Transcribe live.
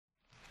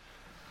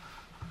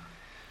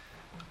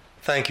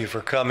Thank you for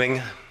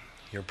coming.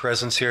 Your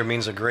presence here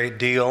means a great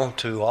deal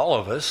to all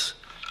of us,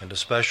 and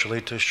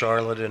especially to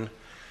Charlotte and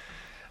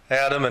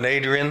Adam and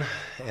Adrian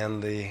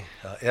and the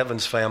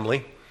Evans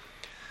family.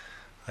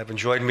 I've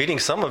enjoyed meeting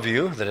some of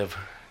you that have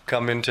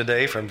come in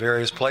today from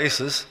various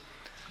places.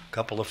 A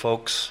couple of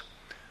folks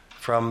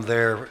from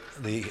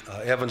the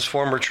Evans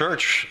former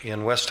church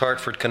in West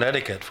Hartford,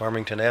 Connecticut,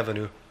 Farmington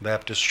Avenue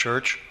Baptist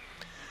Church,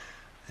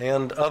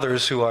 and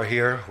others who are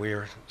here. We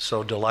are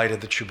so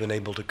delighted that you've been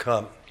able to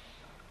come.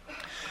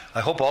 I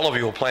hope all of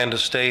you will plan to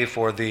stay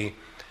for the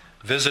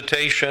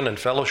visitation and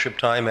fellowship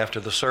time after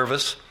the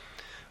service.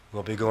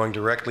 We'll be going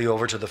directly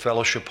over to the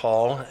fellowship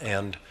hall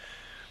and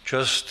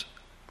just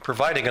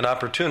providing an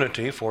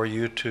opportunity for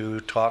you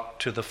to talk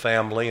to the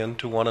family and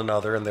to one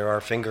another. And there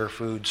are finger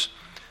foods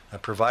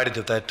provided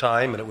at that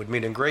time, and it would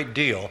mean a great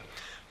deal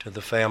to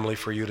the family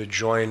for you to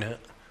join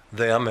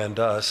them and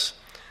us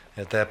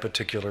at that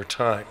particular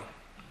time.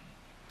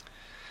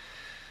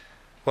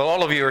 Well,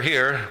 all of you are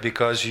here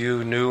because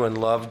you knew and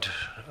loved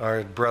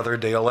our brother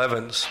Dale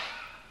Evans.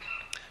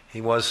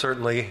 He was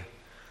certainly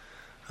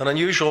an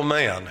unusual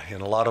man in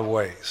a lot of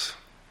ways.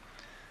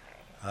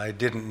 I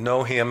didn't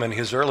know him in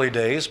his early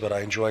days, but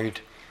I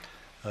enjoyed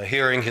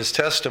hearing his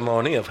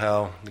testimony of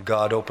how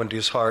God opened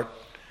his heart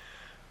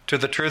to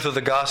the truth of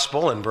the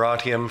gospel and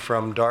brought him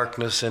from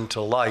darkness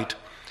into light.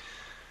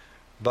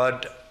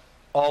 But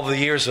all the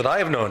years that I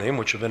have known him,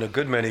 which have been a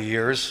good many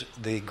years,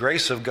 the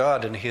grace of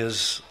God in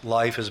his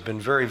life has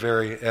been very,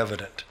 very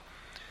evident.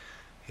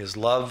 His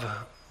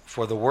love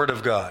for the Word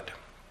of God,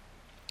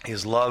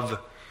 his love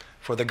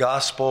for the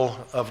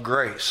gospel of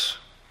grace,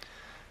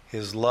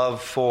 his love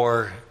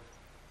for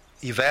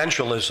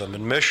evangelism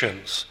and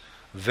missions,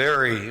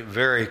 very,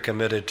 very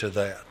committed to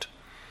that,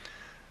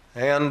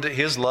 and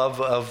his love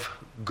of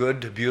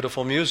good,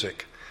 beautiful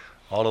music.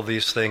 All of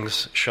these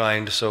things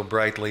shined so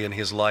brightly in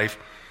his life.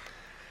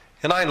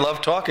 And I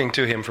love talking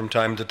to him from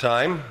time to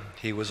time.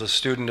 He was a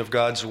student of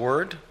God's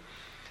Word.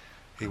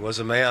 He was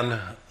a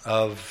man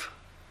of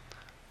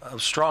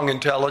strong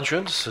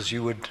intelligence, as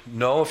you would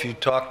know if you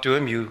talked to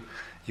him. You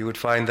would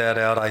find that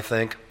out, I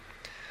think.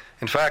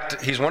 In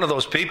fact, he's one of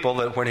those people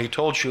that when he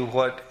told you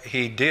what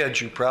he did,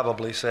 you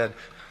probably said,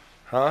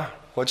 "Huh?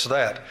 What's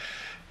that?"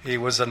 He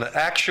was an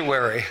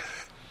actuary.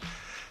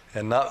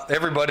 And not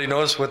everybody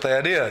knows what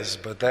that is,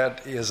 but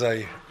that is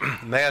a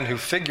man who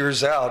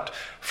figures out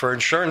for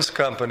insurance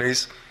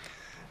companies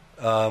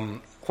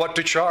what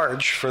to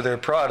charge for their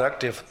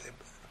product. If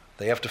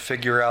they have to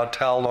figure out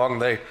how long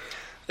they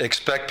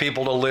expect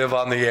people to live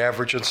on the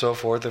average and so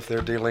forth if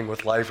they're dealing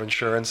with life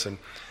insurance.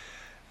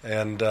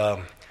 And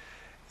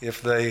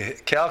if they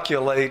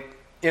calculate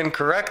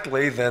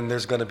incorrectly, then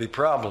there's going to be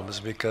problems,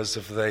 because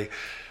if they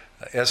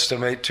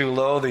estimate too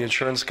low, the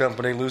insurance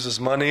company loses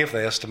money. If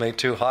they estimate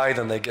too high,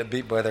 then they get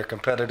beat by their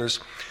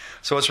competitors.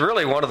 So it's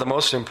really one of the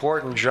most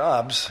important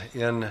jobs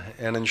in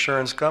an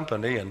insurance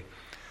company, and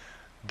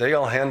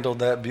Dale handled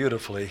that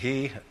beautifully.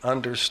 He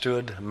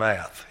understood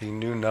math. He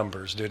knew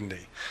numbers, didn't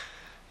he?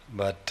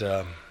 But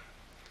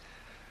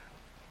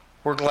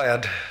we're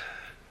glad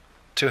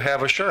to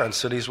have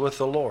assurance that he's with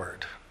the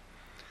Lord.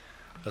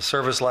 A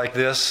service like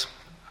this,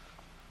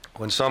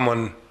 when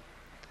someone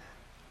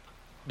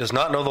does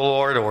not know the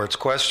Lord or it's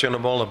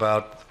questionable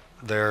about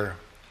their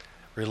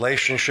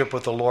relationship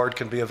with the Lord,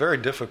 can be a very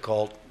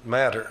difficult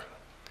matter.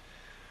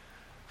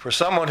 For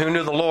someone who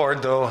knew the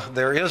Lord, though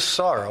there is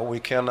sorrow, we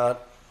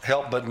cannot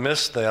help but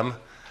miss them,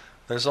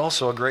 there's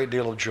also a great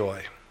deal of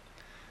joy.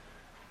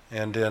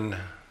 And in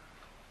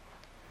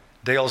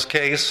Dale's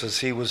case,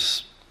 as he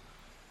was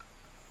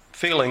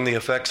feeling the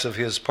effects of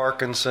his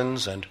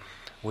Parkinson's, and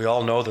we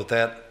all know that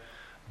that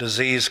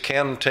disease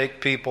can take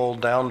people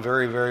down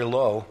very, very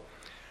low,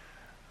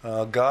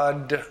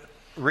 God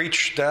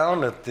reached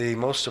down at the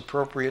most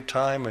appropriate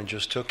time and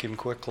just took him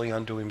quickly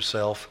unto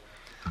himself.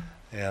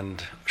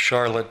 And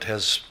Charlotte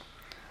has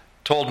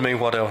told me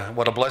what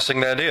a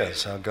blessing that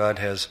is, how God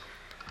has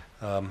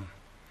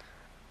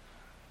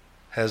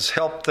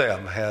helped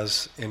them,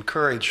 has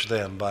encouraged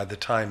them by the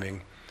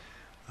timing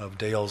of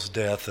Dale's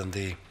death and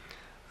the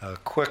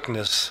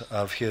quickness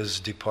of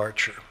his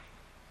departure.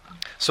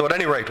 So at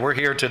any rate, we're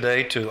here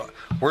today to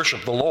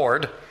worship the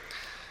Lord,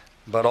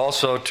 but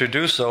also to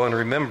do so in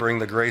remembering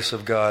the grace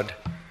of God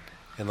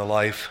in the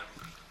life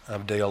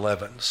of Dale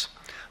Evans.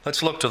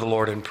 Let's look to the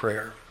Lord in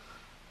prayer.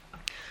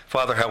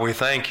 Father, how we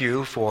thank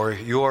you for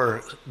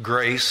your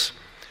grace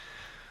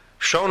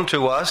shown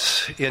to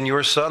us in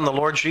your Son, the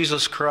Lord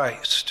Jesus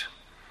Christ,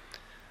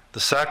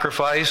 the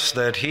sacrifice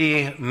that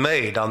he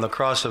made on the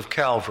cross of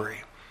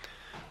Calvary,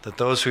 that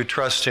those who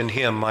trust in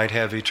him might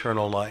have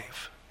eternal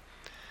life.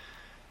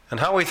 And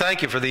how we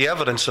thank you for the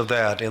evidence of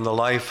that in the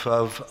life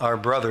of our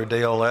brother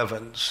Dale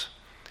Evans,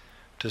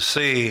 to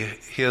see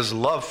his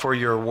love for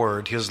your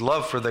word, his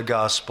love for the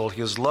gospel,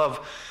 his love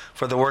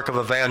for the work of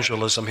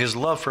evangelism, his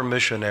love for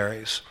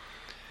missionaries,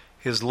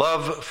 his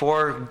love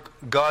for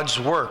God's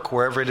work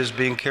wherever it is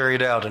being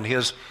carried out, and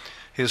his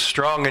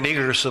strong and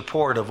eager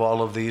support of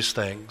all of these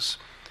things.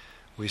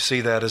 We see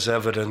that as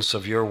evidence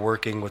of your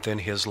working within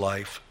his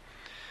life.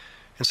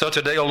 And so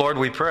today, O Lord,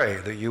 we pray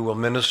that you will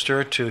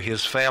minister to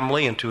his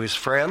family and to his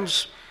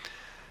friends.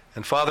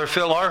 And Father,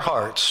 fill our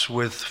hearts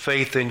with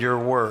faith in your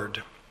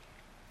word.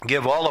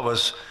 Give all of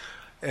us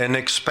an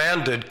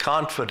expanded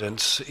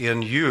confidence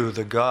in you,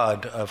 the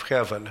God of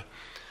heaven.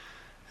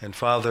 And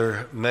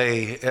Father,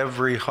 may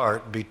every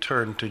heart be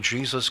turned to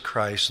Jesus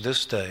Christ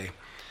this day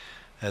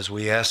as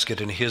we ask it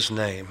in his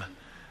name.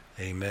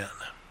 Amen.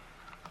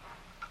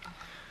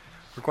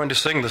 We're going to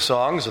sing the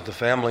songs that the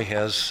family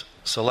has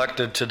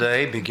selected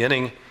today,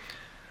 beginning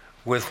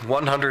with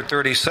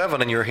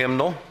 137 in your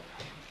hymnal.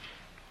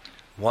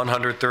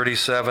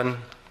 137,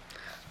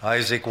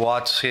 Isaac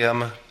Watts'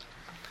 hymn,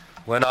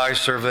 "When I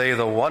survey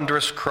the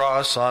wondrous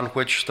cross on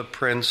which the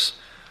Prince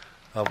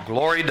of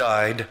Glory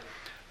died,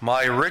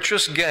 my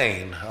richest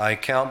gain I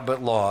count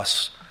but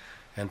loss,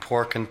 and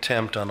pour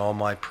contempt on all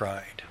my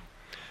pride."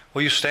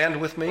 Will you stand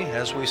with me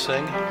as we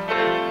sing?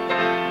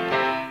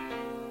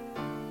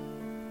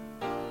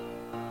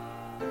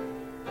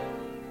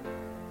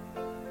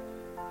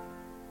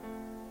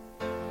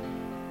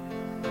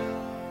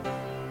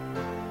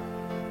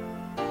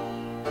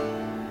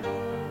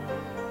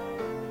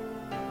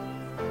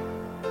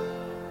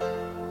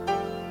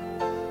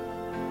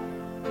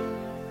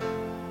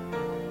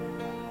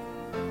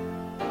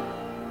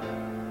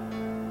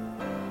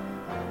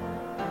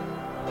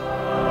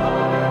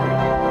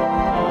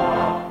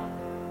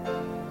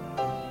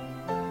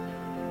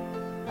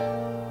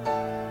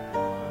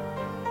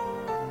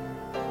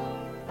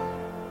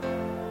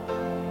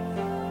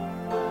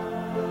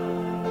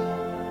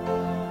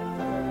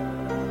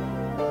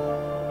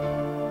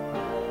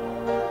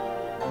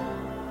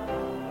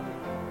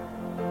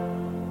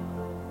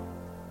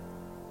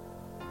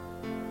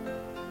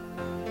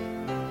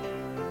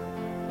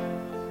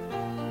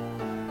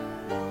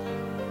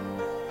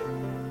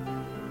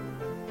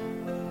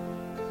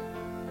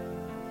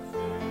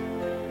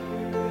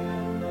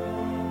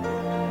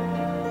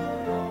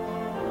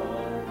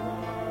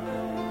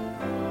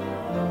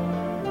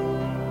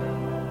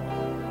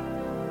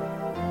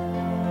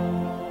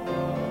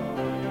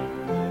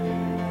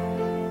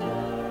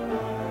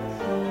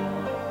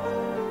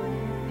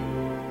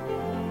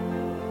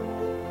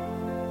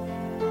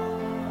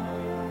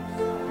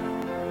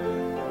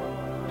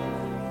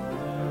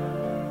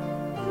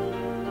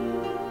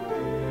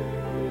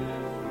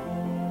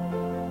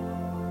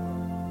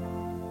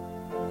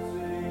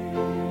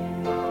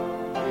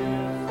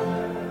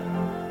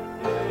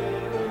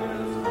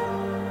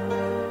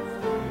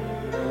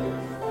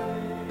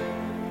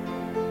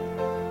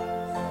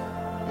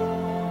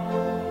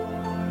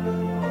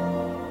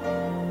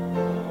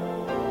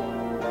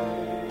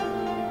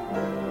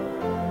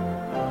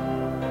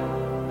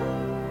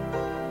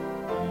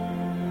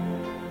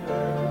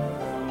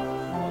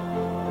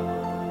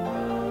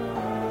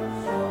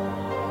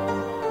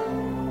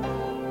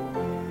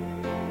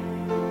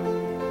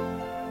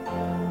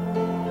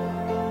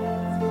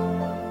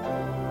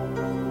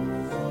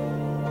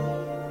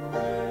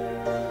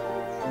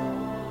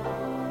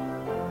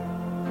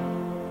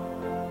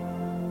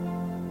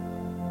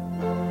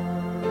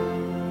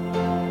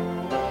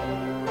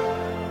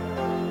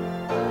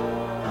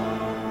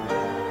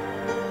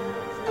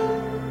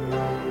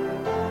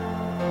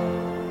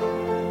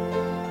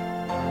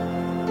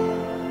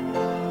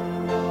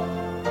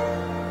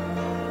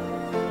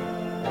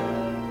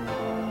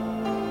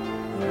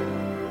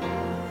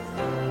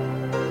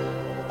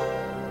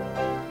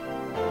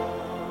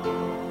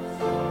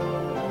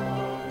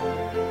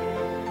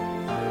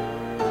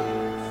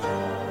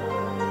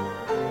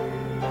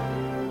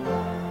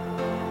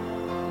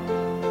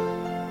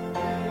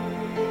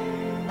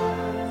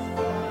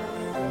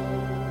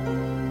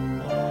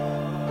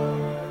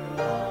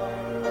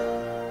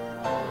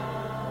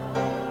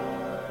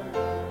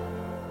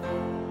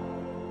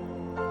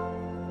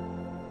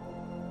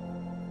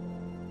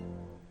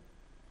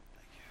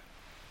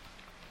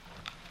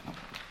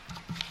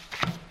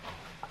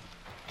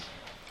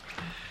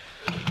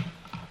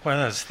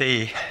 Well, as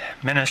the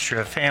Minister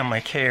of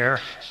Family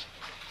Care,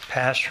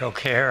 Pastoral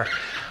Care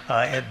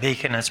at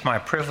Beacon, it's my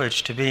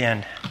privilege to be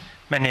in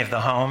many of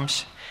the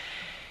homes.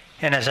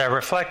 And as I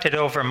reflected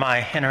over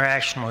my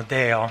interaction with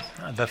Dale,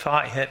 the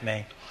thought hit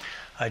me.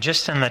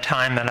 Just in the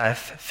time that I've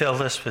filled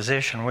this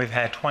position, we've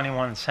had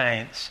 21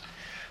 saints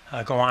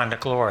go on to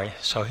glory.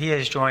 So he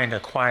has joined a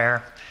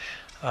choir,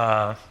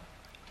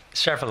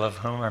 several of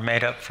whom are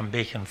made up from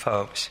Beacon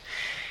folks.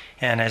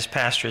 And as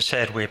Pastor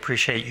said, we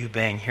appreciate you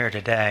being here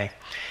today.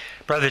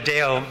 Brother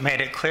Dale made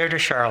it clear to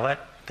Charlotte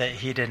that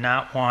he did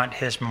not want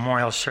his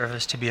memorial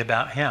service to be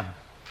about him.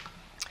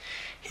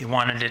 He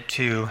wanted it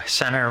to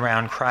center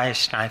around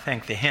Christ, and I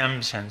think the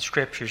hymns and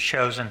scriptures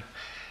chosen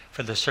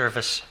for the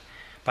service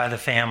by the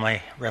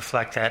family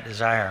reflect that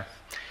desire.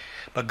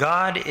 But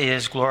God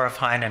is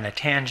glorified in a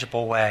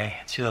tangible way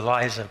through the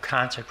lives of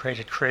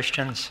consecrated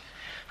Christians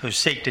who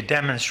seek to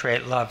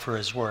demonstrate love for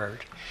his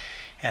word.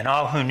 And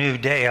all who knew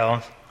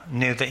Dale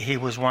knew that he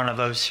was one of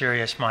those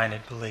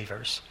serious-minded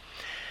believers.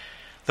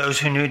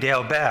 Those who knew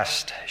Dale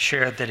best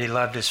shared that he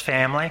loved his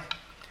family,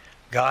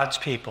 God's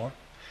people,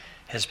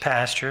 his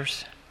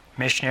pastors,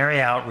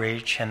 missionary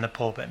outreach, and the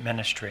pulpit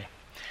ministry.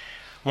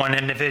 One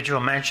individual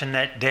mentioned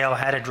that Dale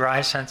had a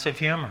dry sense of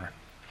humor.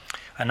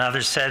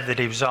 Another said that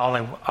he was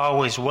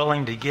always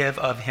willing to give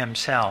of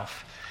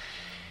himself.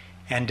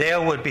 And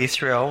Dale would be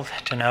thrilled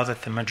to know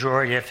that the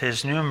majority of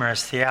his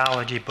numerous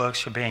theology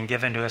books were being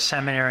given to a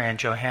seminary in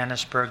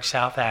Johannesburg,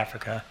 South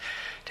Africa,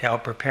 to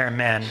help prepare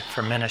men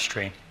for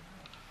ministry.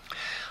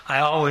 I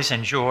always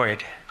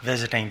enjoyed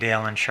visiting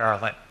Dale in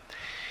Charlotte.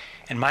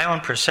 And my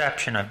own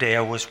perception of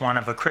Dale was one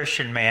of a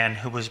Christian man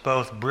who was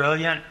both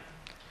brilliant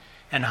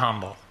and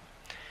humble.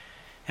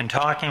 In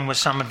talking with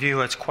some of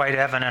you, it's quite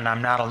evident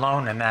I'm not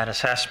alone in that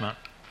assessment.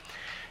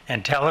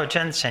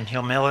 Intelligence and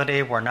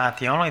humility were not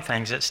the only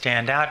things that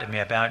stand out to me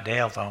about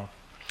Dale, though.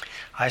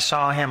 I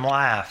saw him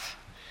laugh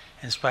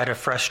in spite of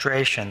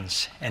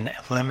frustrations and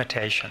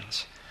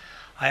limitations.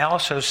 I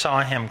also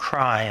saw him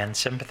cry in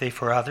sympathy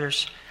for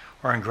others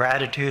or in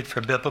gratitude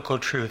for biblical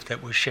truth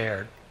that was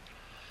shared.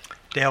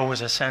 Dale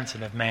was a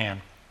sensitive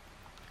man.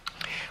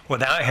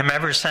 Without him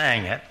ever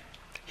saying it,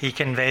 he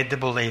conveyed the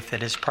belief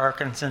that his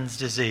Parkinson's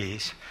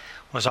disease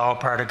was all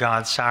part of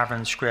God's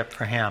sovereign script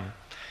for him.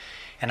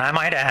 And I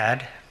might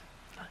add,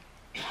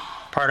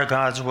 part of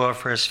God's will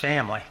for his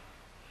family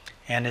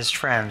and his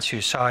friends who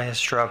saw his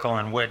struggle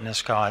and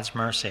witnessed God's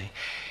mercy.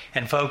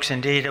 And folks,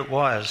 indeed it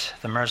was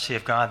the mercy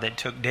of God that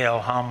took Dale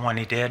home when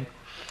he did.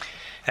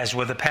 As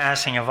with the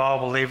passing of all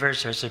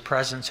believers, there's the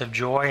presence of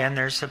joy and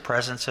there's the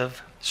presence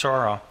of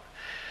sorrow.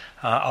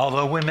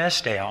 Although we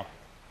miss Dale,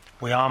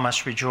 we all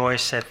must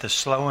rejoice that the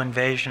slow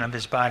invasion of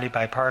his body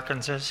by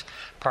Parkinson's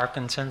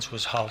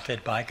was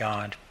halted by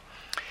God.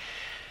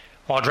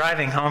 While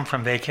driving home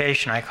from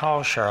vacation, I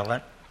called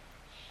Charlotte,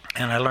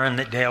 and I learned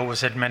that Dale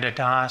was admitted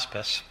to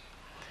hospice.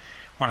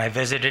 When I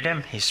visited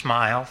him, he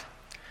smiled,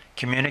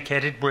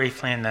 communicated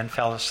briefly, and then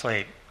fell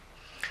asleep.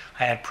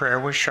 I had prayer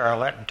with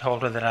Charlotte and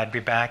told her that I'd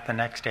be back the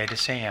next day to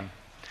see him.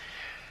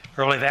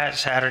 Early that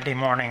Saturday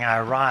morning, I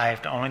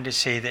arrived only to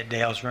see that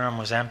Dale's room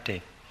was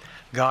empty.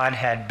 God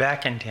had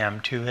beckoned him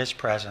to his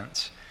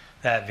presence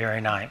that very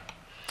night.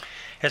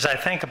 As I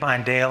think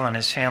upon Dale and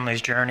his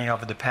family's journey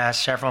over the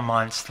past several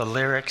months, the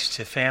lyrics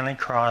to Fanny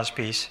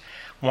Crosby's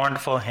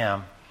wonderful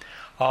hymn,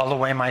 "All the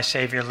Way My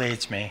Savior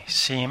Leads Me,"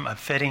 seem a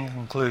fitting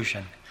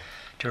conclusion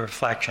to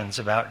reflections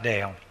about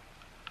Dale.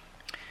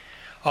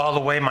 All the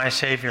way my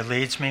Savior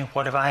leads me,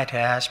 what have I to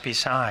ask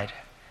beside?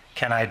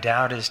 Can I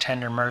doubt his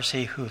tender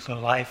mercy, who through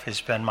life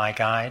has been my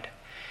guide?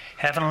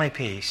 Heavenly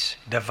peace,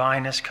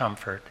 divinest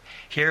comfort,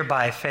 here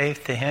by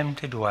faith to him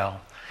to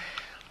dwell.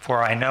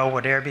 For I know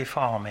whate'er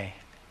befall me,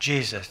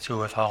 Jesus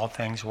doeth all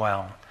things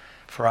well.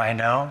 For I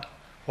know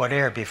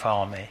whate'er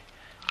befall me,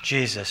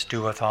 Jesus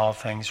doeth all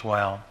things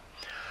well.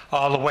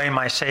 All the way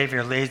my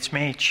Savior leads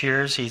me,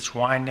 cheers each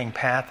winding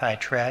path I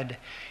tread,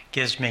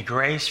 gives me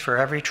grace for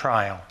every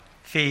trial,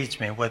 feeds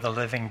me with the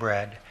living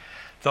bread.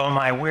 Though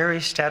my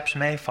weary steps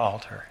may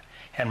falter,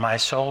 and my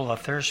soul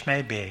athirst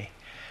may be,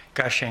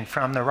 gushing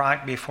from the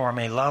rock before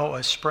me, lo,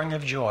 a spring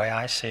of joy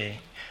I see.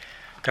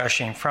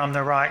 Gushing from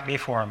the rock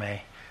before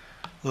me,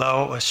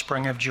 lo, a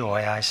spring of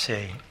joy I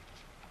see.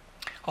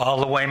 All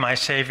the way my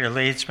Savior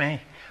leads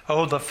me,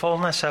 oh, the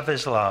fullness of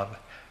his love.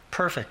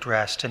 Perfect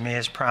rest to me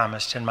is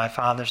promised in my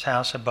Father's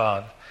house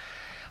above.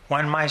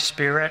 When my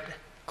spirit,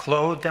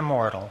 clothed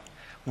immortal,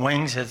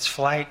 wings its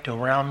flight to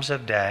realms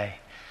of day,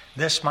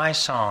 this my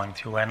song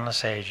through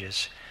endless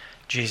ages,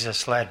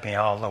 Jesus led me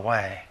all the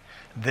way.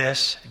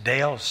 This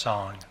Dale's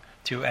song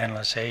through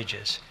endless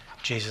ages,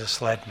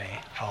 Jesus led me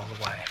all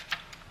the way.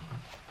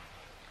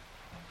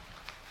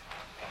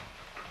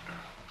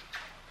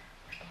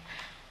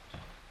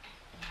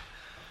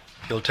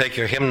 You'll take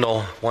your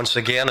hymnal once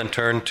again and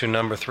turn to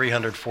number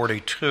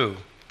 342.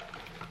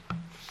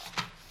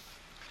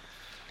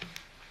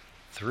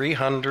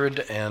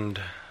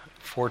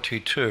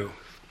 342.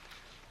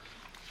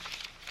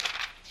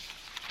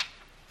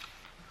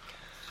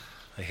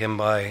 A hymn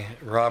by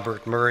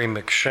Robert Murray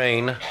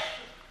McShane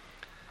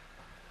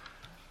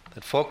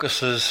that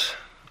focuses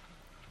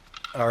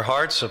our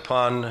hearts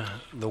upon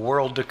the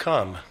world to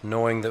come,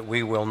 knowing that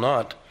we will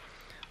not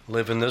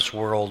live in this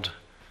world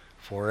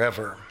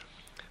forever.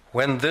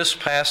 When this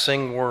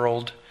passing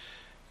world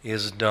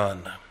is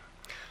done.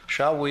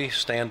 Shall we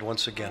stand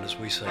once again as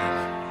we sing?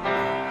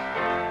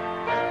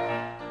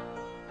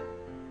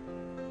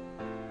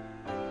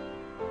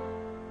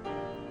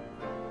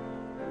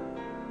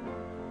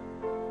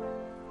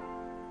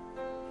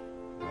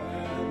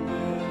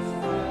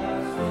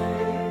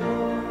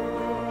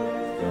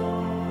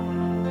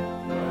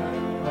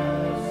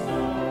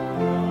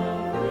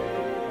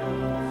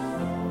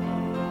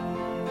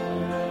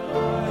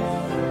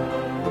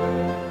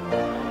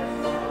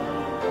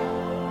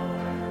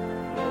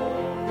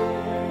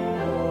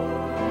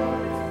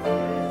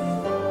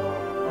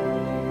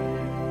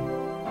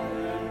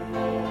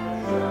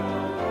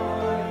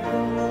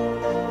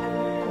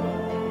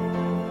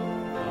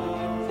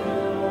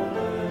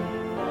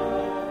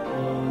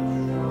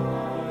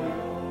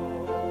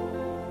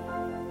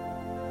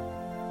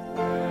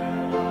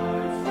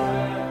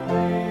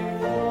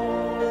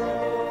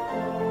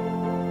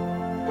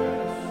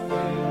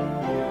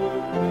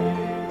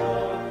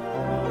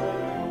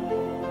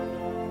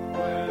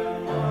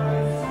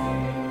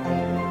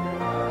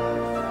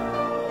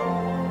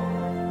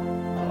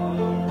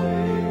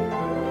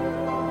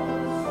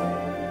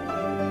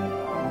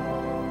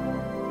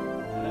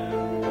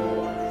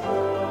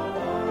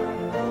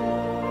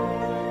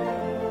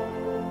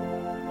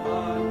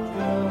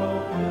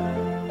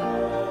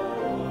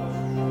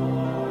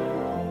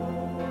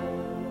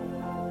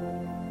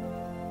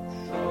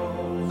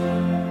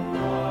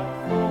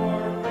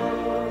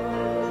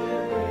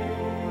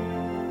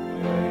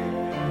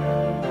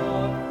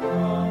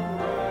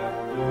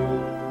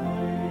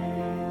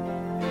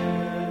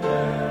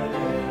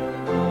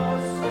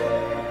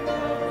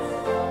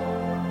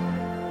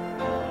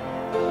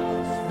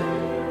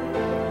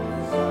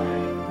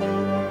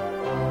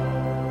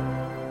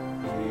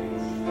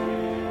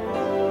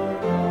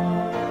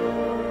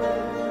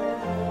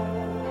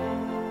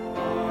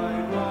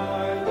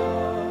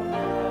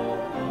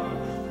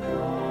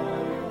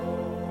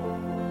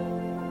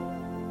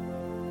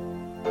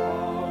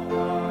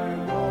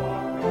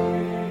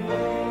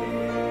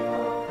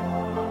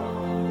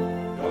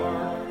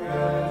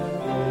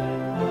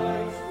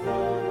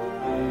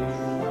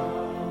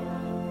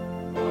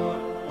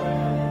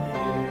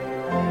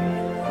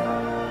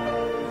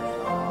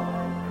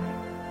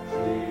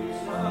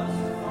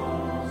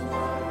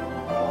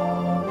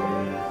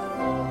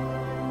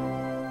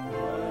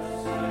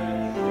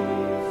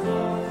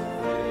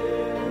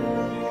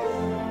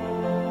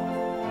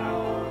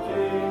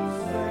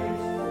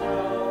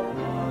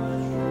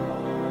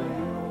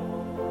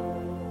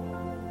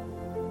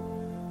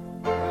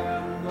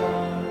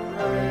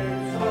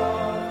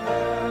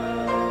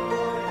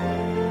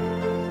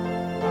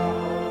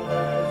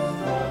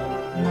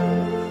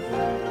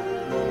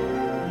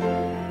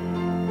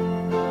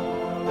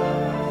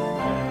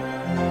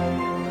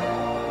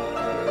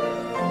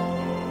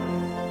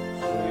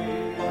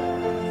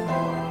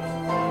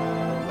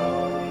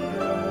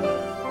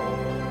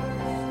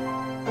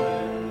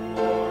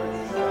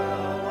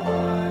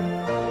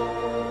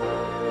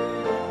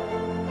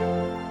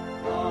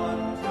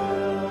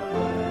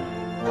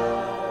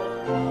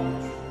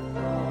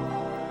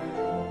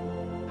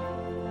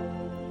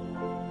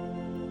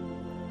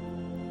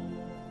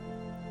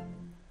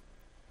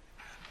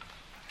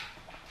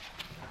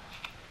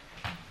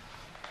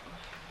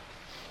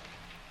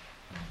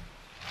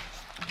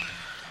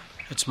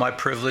 It's my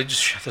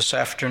privilege this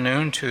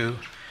afternoon to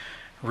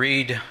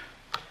read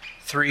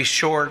 3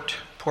 short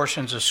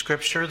portions of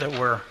Scripture that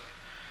were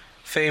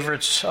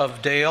favorites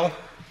of Dale.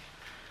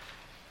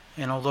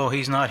 And although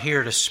he's not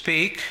here to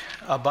speak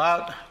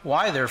about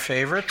why they're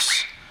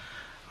favorites,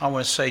 I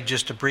want to say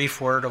just a brief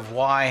word of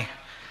why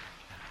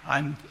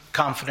I'm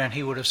confident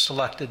he would have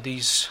selected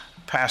these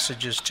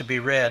passages to be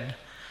read.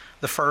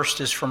 The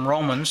first is from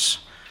Romans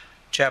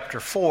chapter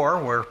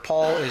 4, where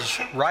Paul is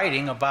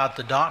writing about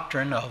the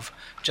doctrine of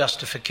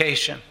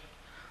justification.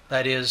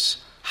 That is,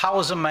 how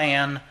is a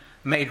man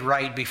made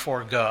right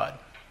before God?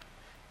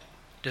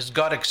 Does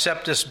God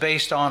accept us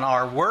based on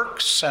our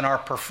works and our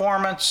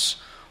performance,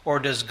 or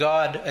does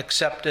God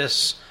accept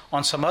us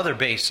on some other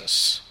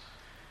basis?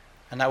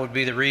 And that would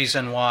be the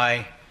reason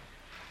why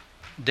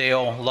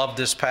Dale loved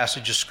this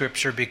passage of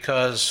Scripture,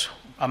 because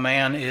a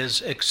man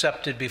is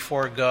accepted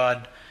before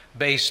God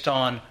based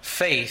on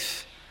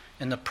faith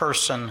in the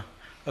person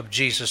of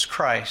Jesus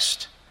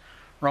Christ.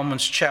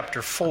 Romans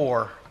chapter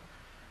 4,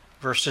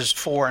 verses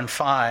 4 and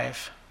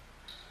 5.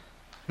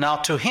 Now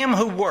to him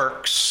who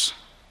works,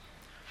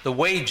 the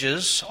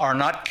wages are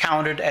not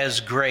counted as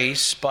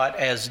grace, but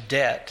as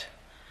debt.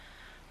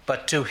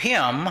 But to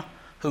him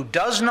who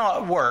does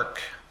not work,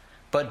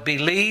 but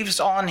believes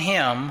on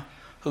him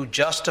who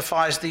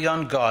justifies the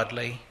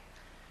ungodly,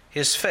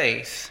 his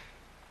faith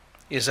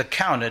is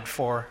accounted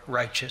for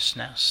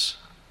righteousness.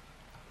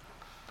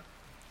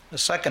 The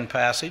second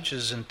passage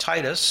is in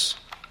Titus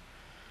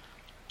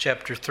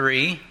chapter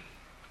 3.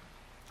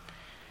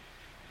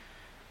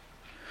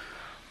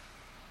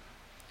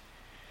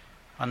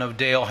 I know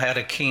Dale had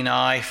a keen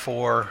eye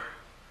for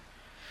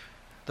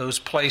those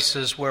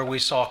places where we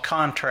saw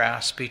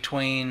contrast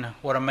between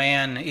what a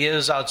man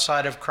is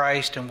outside of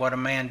Christ and what a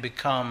man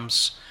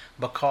becomes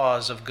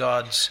because of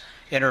God's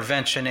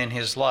intervention in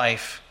his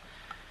life.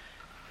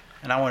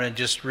 And I want to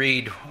just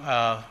read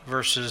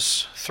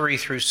verses 3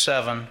 through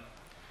 7.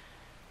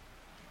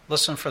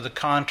 Listen for the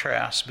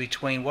contrast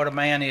between what a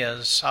man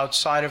is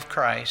outside of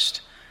Christ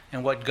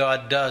and what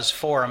God does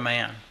for a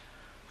man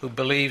who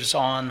believes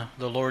on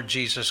the Lord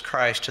Jesus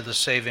Christ to the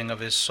saving of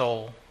his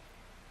soul.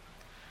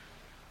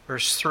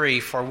 Verse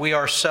 3, for we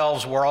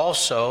ourselves were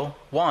also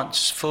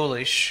once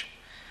foolish,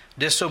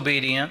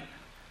 disobedient,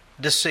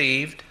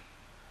 deceived,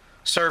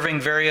 serving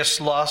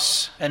various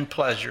lusts and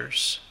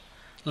pleasures,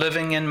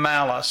 living in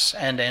malice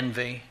and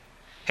envy,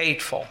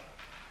 hateful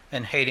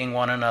and hating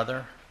one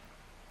another.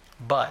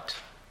 But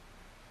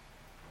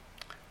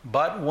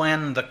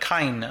when the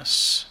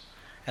kindness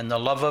and the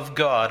love of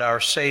God our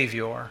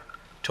Savior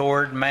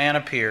toward man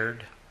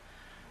appeared,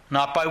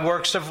 not by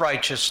works of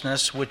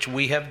righteousness which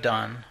we have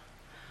done,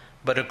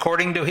 but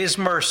according to his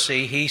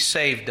mercy he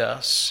saved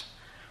us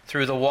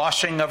through the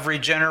washing of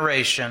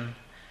regeneration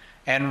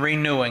and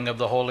renewing of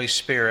the Holy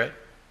Spirit,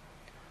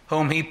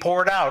 whom he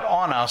poured out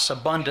on us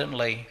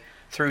abundantly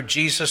through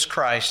Jesus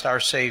Christ our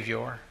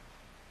Savior,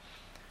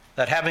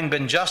 that having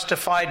been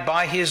justified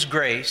by his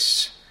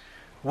grace,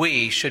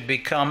 we should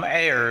become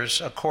heirs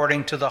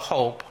according to the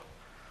hope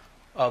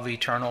of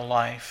eternal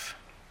life.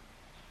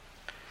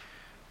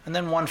 And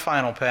then one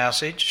final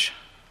passage.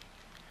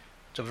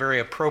 It's a very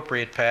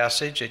appropriate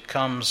passage. It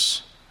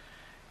comes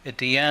at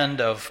the end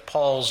of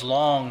Paul's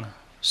long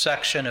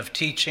section of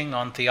teaching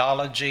on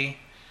theology.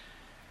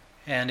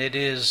 And it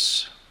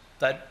is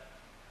that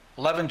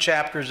 11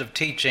 chapters of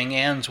teaching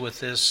ends with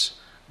this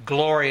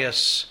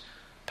glorious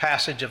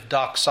passage of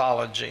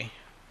doxology.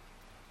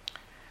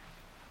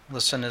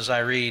 Listen as I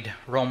read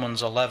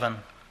Romans 11,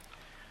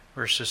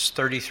 verses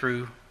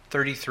 33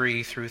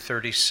 through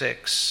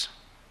 36.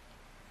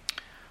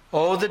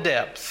 Oh, the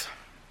depth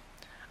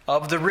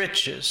of the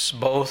riches,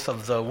 both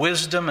of the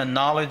wisdom and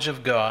knowledge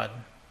of God!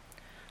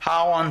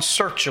 How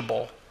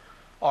unsearchable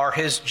are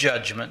his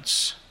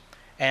judgments,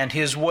 and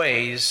his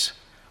ways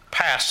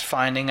past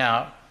finding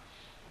out.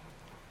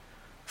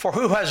 For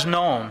who has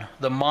known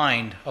the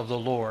mind of the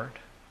Lord?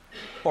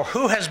 Or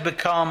who has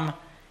become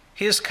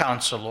his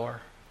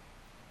counselor?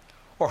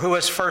 Or who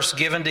has first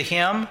given to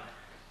him,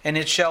 and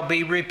it shall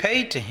be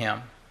repaid to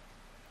him?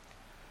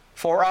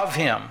 For of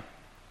him,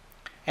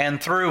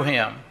 and through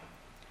him,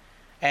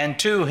 and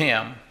to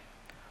him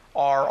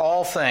are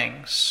all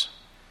things,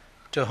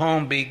 to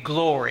whom be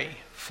glory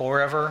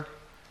forever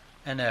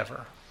and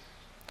ever.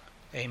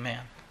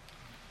 Amen.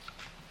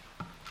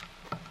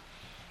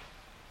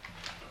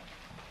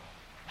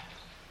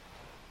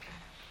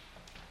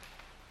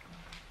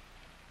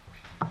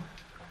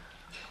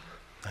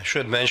 I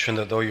should mention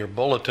that though your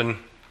bulletin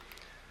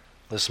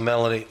lists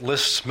Melanie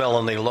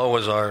Lowe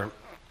as our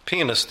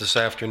pianist this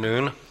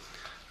afternoon,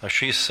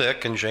 she's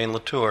sick, and Jane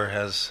Latour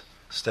has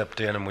stepped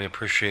in, and we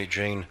appreciate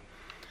Jane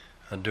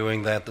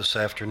doing that this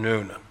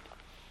afternoon.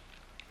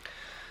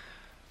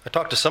 I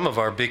talked to some of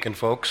our Beacon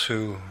folks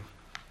who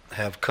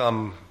have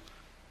come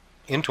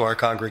into our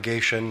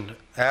congregation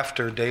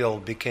after Dale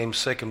became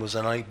sick and was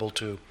unable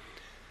to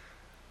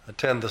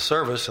attend the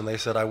service, and they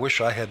said, I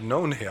wish I had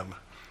known him.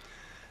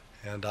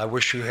 And I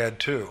wish you had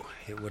too.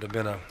 It would have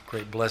been a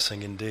great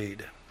blessing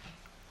indeed.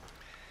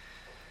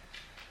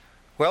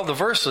 Well, the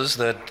verses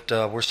that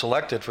were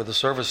selected for the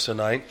service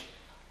tonight,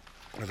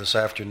 or this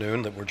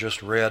afternoon, that were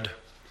just read,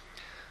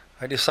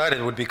 I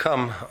decided would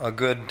become a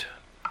good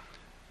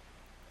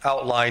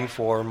outline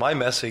for my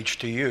message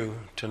to you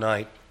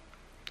tonight.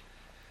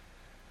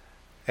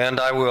 And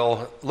I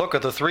will look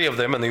at the three of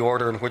them in the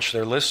order in which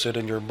they're listed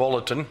in your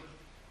bulletin,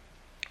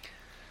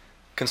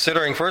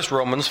 considering first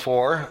Romans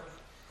 4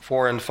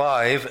 and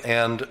 5,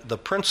 and the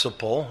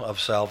principle of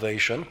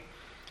salvation.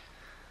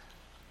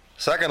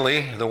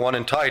 Secondly, the one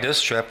in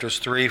Titus, chapters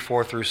 3,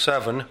 4 through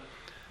 7,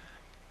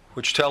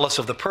 which tell us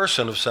of the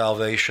person of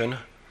salvation.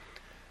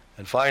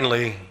 And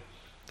finally,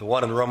 the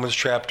one in Romans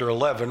chapter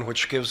 11,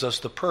 which gives us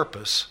the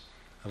purpose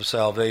of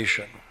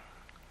salvation.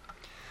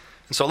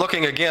 And so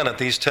looking again at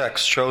these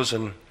texts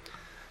chosen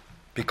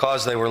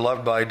because they were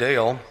loved by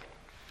Dale,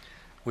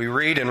 we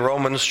read in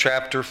Romans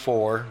chapter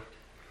 4,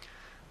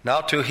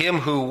 "Now to him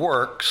who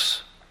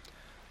works,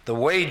 the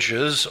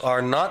wages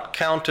are not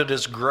counted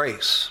as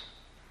grace,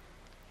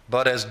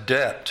 but as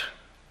debt.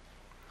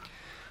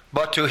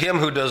 But to him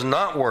who does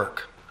not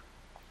work,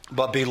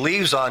 but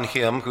believes on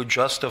him who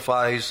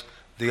justifies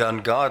the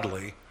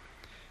ungodly,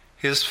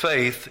 his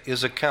faith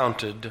is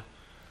accounted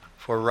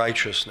for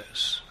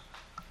righteousness."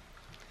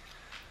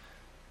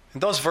 In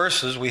those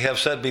verses, we have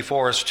said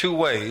before us two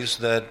ways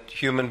that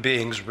human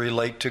beings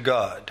relate to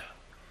God.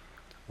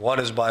 One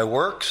is by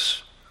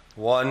works,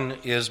 one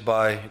is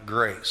by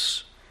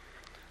grace.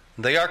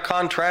 They are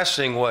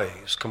contrasting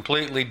ways,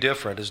 completely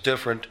different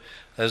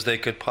as they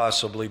could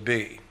possibly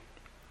be.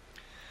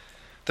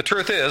 The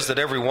truth is that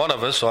every one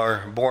of us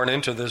are born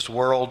into this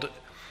world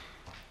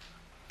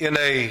in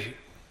a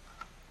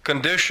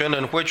condition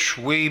in which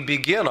we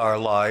begin our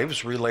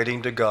lives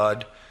relating to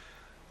God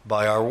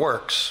by our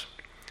works.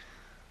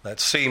 That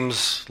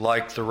seems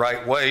like the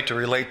right way to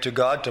relate to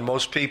God to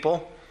most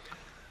people.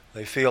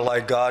 They feel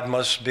like God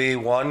must be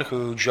one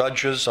who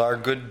judges our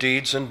good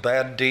deeds and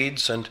bad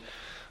deeds and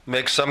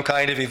makes some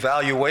kind of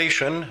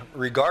evaluation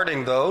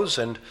regarding those,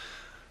 and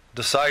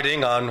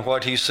deciding on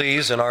what he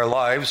sees in our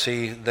lives,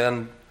 he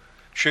then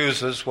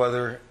chooses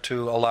whether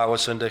to allow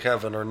us into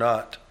heaven or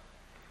not.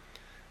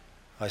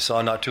 I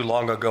saw not too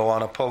long ago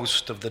on a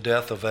post of the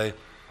death of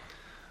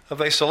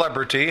a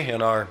celebrity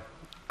in our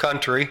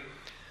country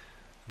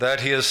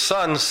that his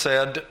son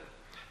said,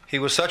 "He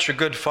was such a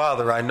good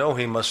father, I know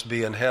he must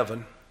be in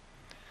heaven."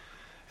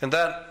 And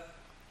that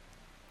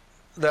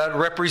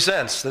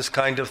represents this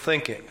kind of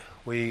thinking.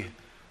 We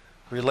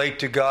relate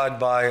to God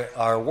by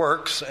our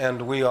works,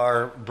 and we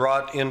are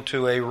brought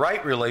into a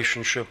right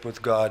relationship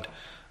with God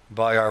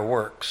by our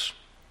works.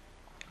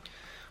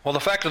 Well, the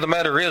fact of the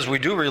matter is we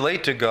do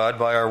relate to God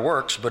by our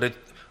works, but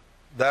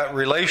that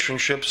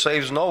relationship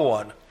saves no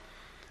one.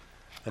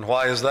 And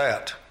why is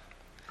that?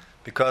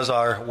 Because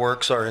our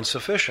works are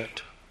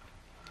insufficient.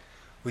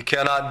 We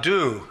cannot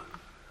do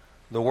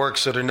the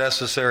works that are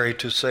necessary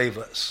to save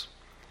us.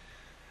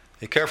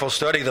 A careful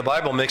study of the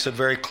Bible makes it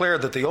very clear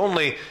that the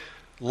only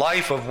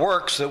life of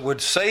works that would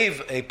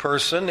save a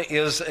person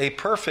is a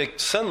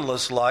perfect,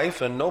 sinless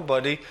life, and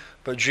nobody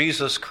but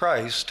Jesus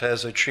Christ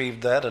has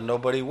achieved that, and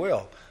nobody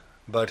will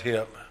but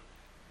him.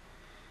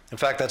 In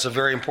fact, that's a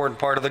very important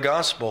part of the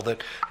gospel,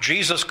 that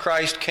Jesus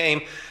Christ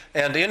came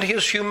and in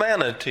his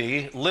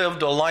humanity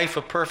lived a life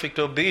of perfect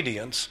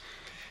obedience.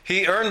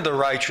 He earned the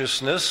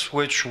righteousness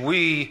which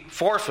we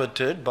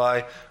forfeited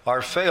by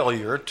our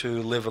failure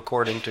to live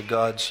according to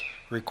God's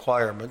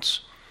requirements.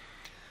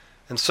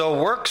 And so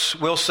works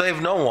will save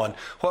no one.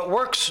 What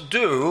works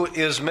do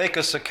is make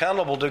us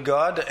accountable to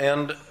God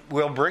and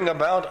will bring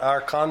about our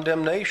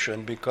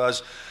condemnation,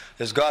 because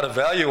as God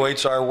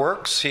evaluates our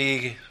works,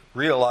 he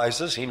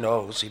realizes, he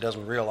knows, he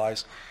doesn't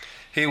realize,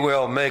 he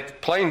will make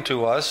plain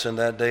to us in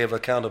that day of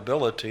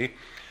accountability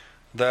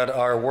that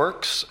our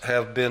works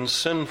have been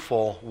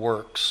sinful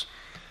works.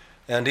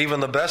 And even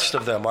the best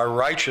of them, our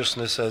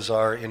righteousnesses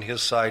are in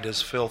his sight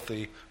as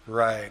filthy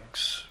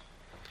rags.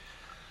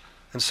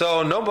 And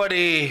so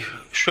nobody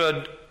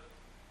should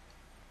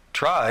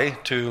try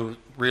to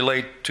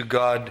relate to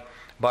God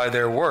by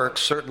their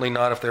works, certainly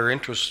not if they're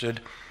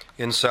interested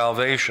in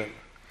salvation.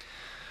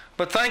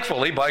 But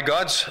thankfully, by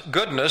God's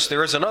goodness,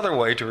 there is another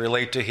way to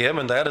relate to him,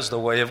 and that is the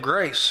way of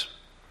grace.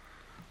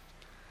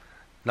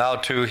 Now,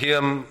 to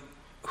him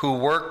who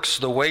works,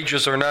 the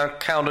wages are not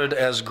counted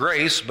as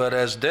grace, but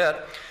as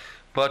debt.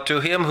 But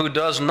to him who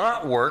does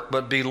not work,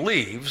 but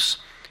believes,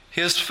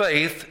 his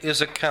faith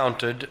is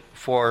accounted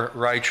for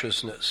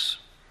righteousness.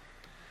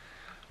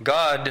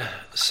 God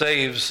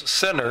saves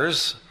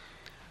sinners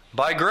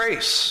by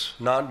grace,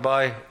 not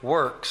by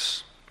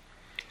works.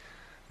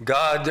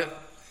 God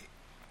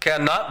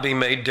cannot be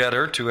made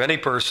debtor to any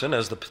person,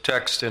 as the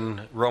text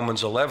in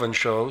Romans 11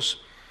 shows.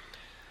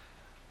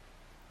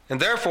 And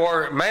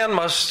therefore, men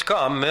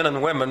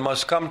and women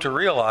must come to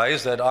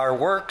realize that our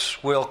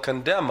works will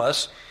condemn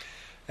us.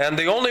 And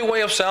the only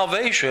way of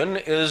salvation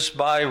is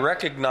by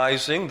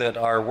recognizing that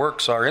our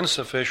works are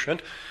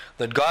insufficient,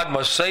 that God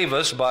must save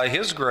us by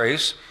his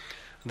grace,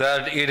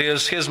 that it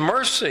is his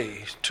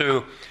mercy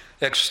to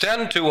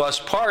extend to us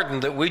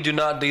pardon that we do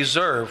not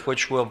deserve,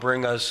 which will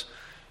bring us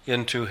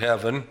into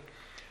heaven.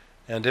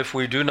 And if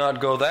we do not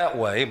go that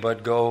way,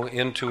 but go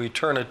into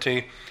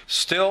eternity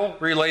still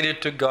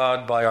related to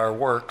God by our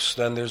works,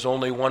 then there's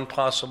only one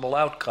possible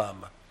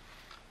outcome.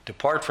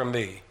 Depart from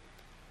me,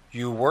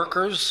 you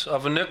workers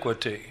of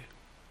iniquity.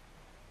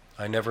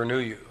 I never knew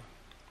you.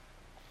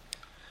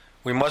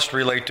 We must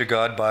relate to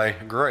God by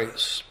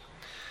grace.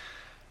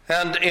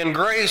 And in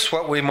grace,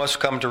 what we must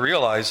come to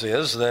realize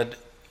is that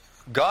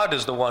God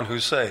is the one who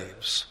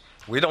saves.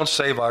 We don't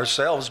save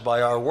ourselves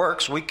by our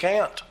works. We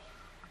can't.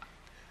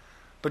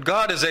 But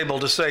God is able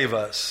to save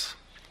us.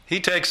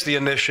 He takes the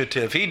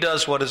initiative. He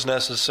does what is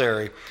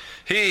necessary.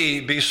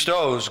 He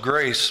bestows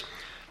grace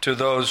to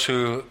those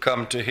who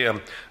come to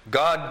him.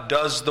 God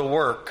does the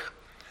work.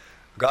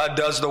 God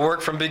does the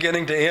work from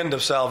beginning to end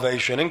of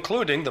salvation,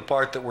 including the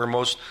part that we're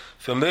most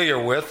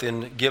familiar with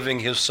in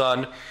giving his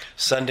Son,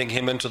 sending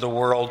him into the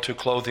world to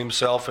clothe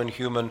himself in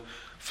human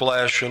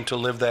flesh and to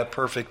live that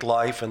perfect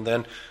life and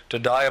then to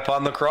die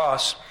upon the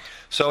cross.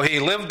 So he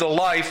lived the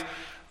life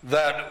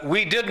that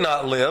we did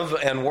not live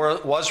and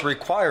was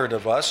required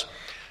of us.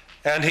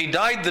 And he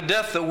died the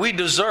death that we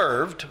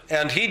deserved,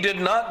 and he did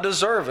not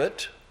deserve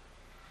it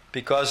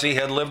because he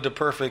had lived a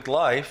perfect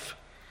life.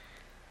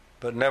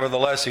 But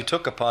nevertheless, he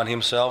took upon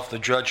himself the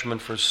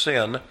judgment for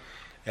sin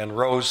and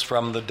rose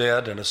from the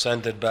dead and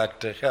ascended back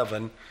to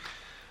heaven.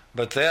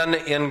 But then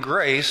in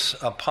grace,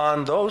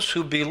 upon those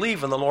who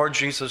believe in the Lord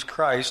Jesus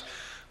Christ,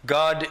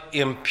 God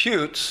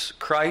imputes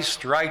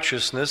Christ's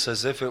righteousness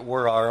as if it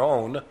were our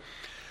own.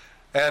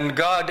 And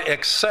God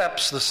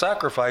accepts the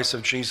sacrifice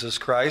of Jesus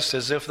Christ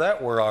as if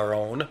that were our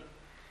own.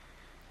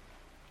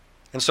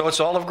 And so it's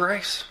all of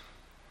grace.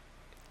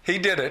 He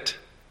did it.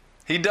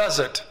 He does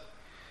it.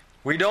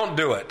 We don't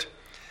do it.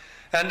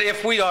 And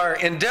if we are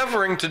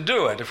endeavoring to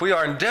do it, if we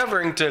are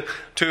endeavoring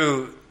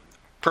to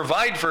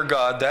provide for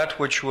God that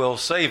which will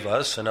save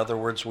us, in other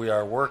words, we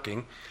are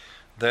working,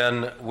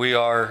 then we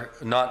are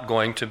not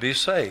going to be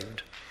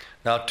saved.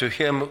 Now, to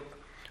him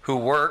who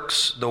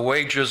works, the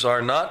wages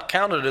are not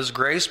counted as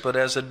grace, but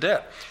as a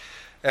debt.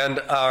 And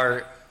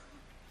our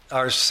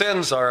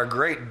sins are a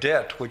great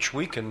debt which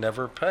we can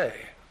never pay.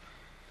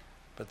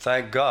 But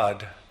thank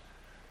God,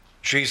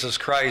 Jesus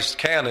Christ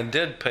can and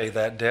did pay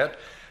that debt,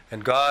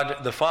 and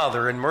God the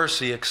Father in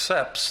mercy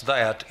accepts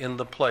that in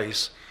the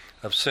place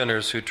of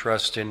sinners who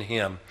trust in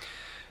him.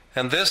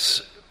 And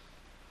this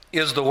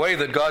is the way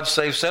that God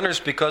saves sinners,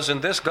 because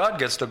in this God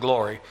gets the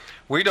glory.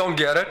 We don't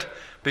get it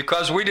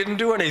because we didn't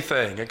do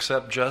anything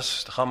except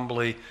just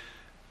humbly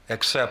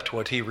accept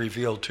what he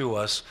revealed to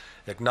us,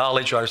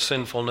 acknowledge our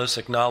sinfulness,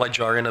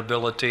 acknowledge our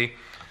inability,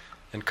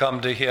 and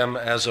come to him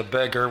as a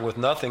beggar with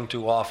nothing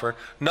to offer.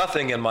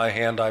 Nothing in my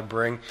hand I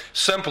bring,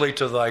 simply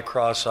to thy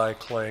cross I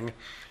cling,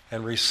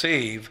 and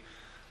receive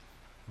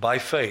by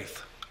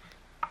faith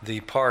the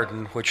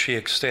pardon which he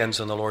extends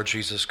in the Lord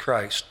Jesus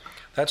Christ.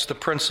 That's the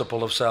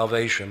principle of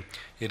salvation.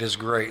 It is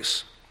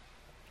grace.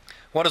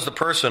 What is the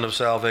person of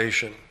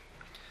salvation?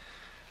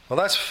 Well,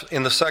 that's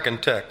in the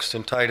second text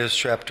in Titus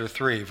chapter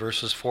 3,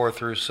 verses 4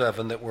 through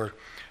 7 that were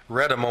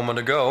read a moment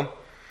ago.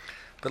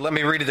 But let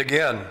me read it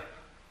again.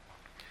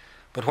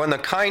 But when the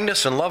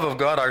kindness and love of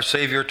God our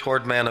Savior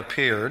toward man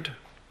appeared,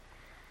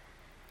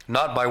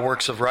 not by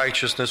works of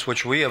righteousness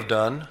which we have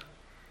done,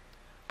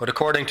 but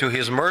according to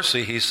his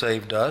mercy he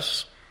saved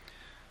us,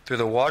 through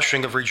the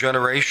washing of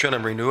regeneration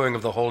and renewing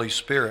of the Holy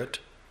Spirit,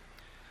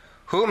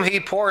 whom he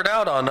poured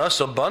out on us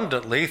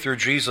abundantly through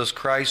Jesus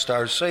Christ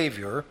our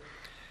Savior,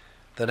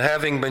 that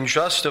having been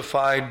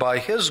justified by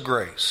his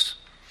grace,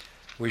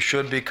 we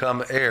should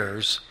become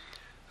heirs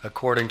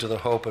according to the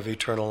hope of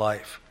eternal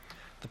life.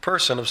 The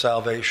person of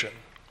salvation.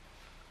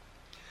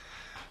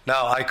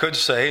 Now, I could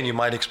say, and you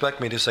might expect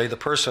me to say, the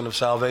person of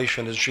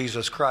salvation is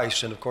Jesus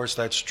Christ, and of course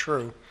that's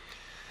true.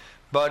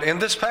 But in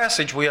this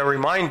passage, we are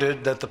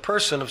reminded that the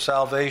person of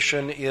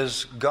salvation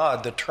is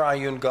God, the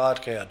triune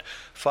Godhead.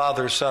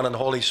 Father, Son, and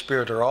Holy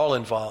Spirit are all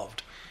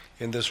involved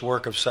in this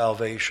work of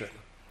salvation.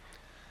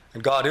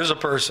 And God is a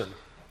person.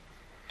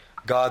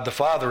 God the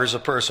Father is a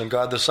person.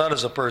 God the Son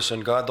is a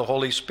person. God the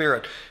Holy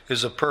Spirit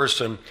is a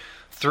person.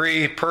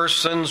 Three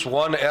persons,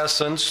 one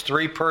essence,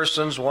 three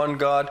persons, one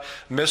God,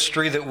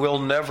 mystery that will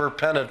never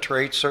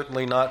penetrate,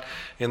 certainly not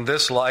in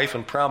this life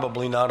and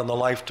probably not in the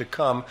life to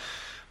come.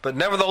 But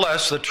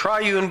nevertheless, the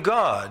triune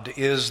God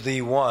is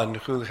the one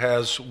who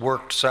has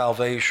worked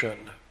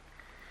salvation.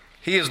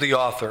 He is the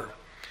author.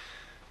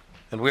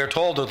 And we are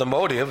told that the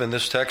motive in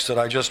this text that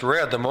I just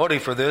read, the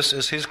motive for this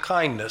is his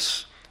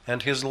kindness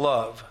and his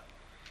love.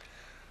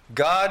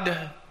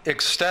 God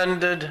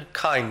extended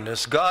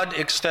kindness. God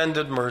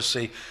extended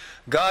mercy.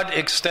 God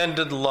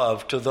extended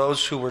love to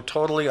those who were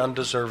totally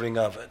undeserving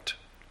of it.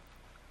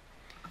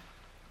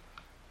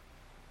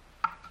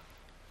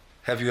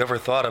 Have you ever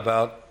thought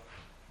about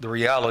the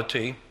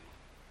reality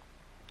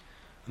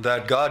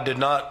that God did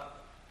not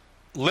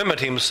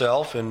limit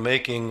himself in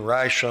making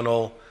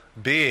rational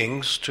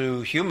beings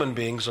to human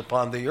beings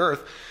upon the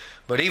earth,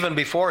 but even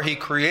before he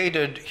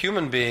created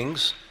human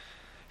beings,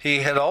 he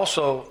had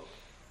also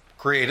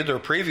created or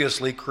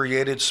previously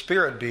created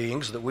spirit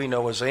beings that we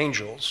know as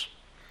angels.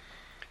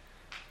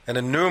 an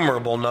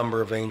innumerable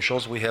number of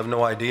angels. We have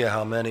no idea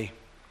how many.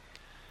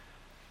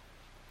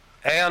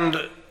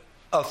 And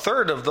a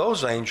third of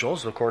those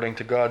angels, according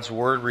to God's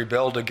word,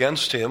 rebelled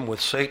against him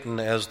with Satan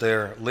as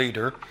their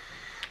leader,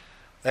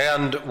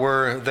 and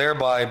were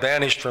thereby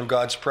banished from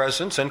God's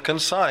presence and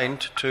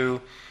consigned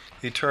to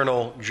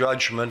eternal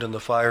judgment in the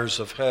fires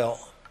of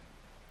hell.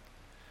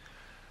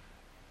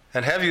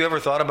 And have you ever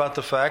thought about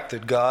the fact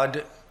that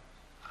God,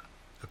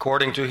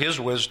 according to his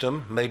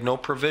wisdom, made no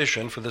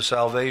provision for the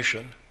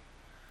salvation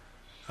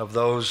of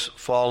those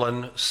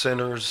fallen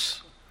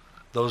sinners,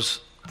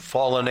 those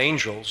fallen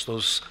angels,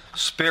 those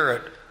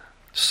spirit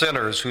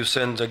sinners who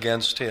sinned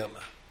against him?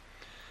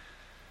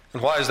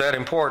 And why is that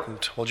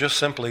important? Well, just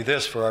simply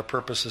this for our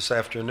purpose this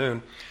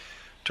afternoon,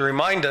 to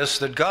remind us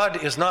that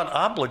God is not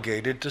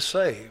obligated to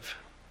save.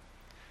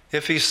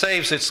 If he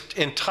saves, it's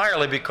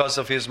entirely because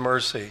of his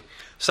mercy,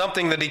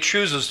 something that he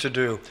chooses to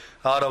do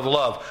out of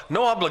love.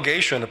 No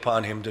obligation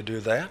upon him to do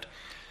that.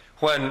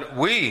 When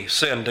we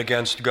sinned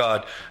against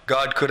God,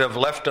 God could have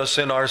left us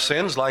in our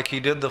sins like he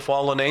did the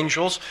fallen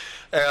angels,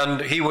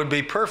 and he would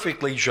be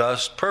perfectly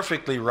just,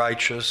 perfectly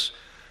righteous,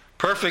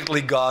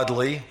 perfectly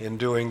godly in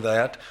doing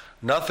that.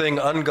 Nothing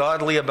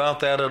ungodly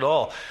about that at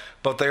all.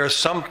 But there's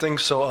something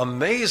so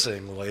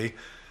amazingly,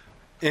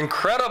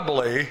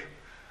 incredibly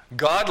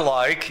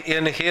godlike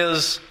in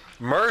his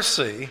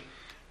mercy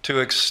to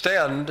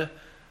extend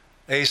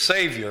a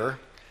Savior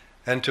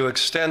and to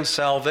extend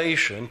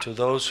salvation to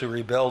those who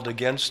rebelled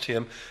against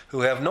him,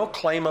 who have no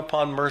claim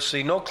upon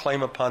mercy, no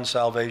claim upon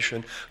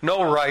salvation,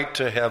 no right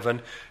to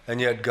heaven, and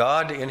yet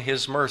God in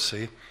his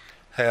mercy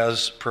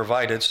has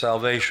provided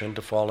salvation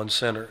to fallen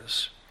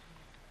sinners.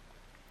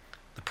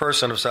 The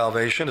person of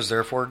salvation is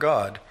therefore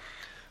God,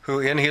 who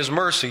in his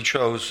mercy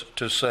chose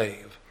to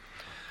save.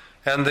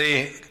 And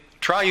the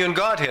triune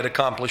Godhead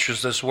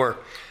accomplishes this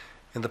work.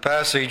 In the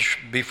passage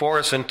before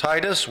us in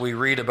Titus, we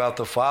read about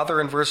the Father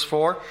in verse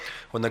 4,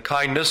 when the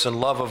kindness and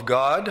love of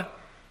God,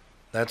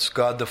 that's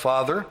God the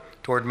Father,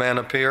 toward man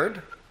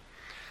appeared.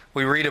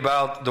 We read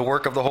about the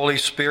work of the Holy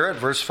Spirit,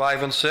 verse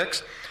 5 and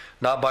 6,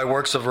 not by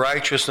works of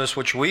righteousness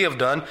which we have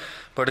done,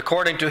 but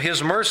according to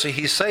his mercy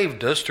he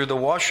saved us through the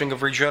washing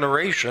of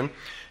regeneration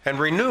and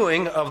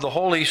renewing of the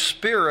Holy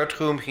Spirit,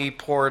 whom he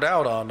poured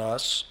out on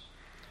us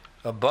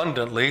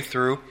abundantly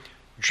through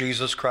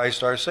Jesus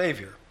Christ our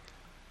Savior.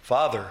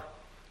 Father,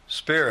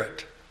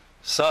 Spirit,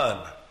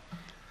 Son.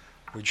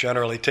 We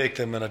generally take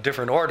them in a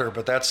different order,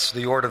 but that's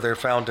the order they're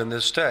found in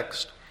this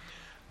text.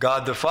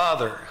 God the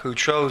Father, who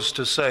chose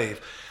to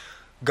save.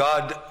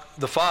 God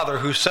the Father,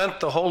 who sent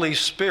the Holy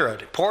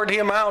Spirit, poured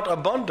him out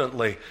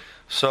abundantly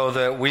so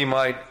that we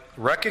might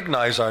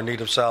recognize our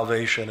need of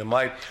salvation and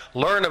might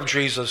learn of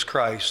Jesus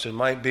Christ and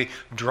might be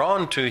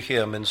drawn to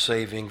him in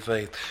saving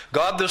faith.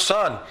 God the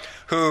Son,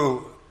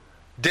 who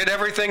did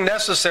everything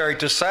necessary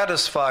to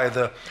satisfy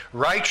the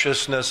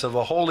righteousness of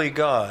a holy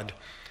God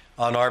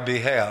on our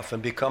behalf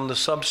and become the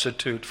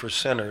substitute for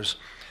sinners.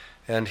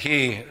 And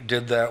he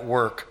did that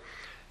work.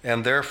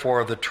 And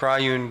therefore the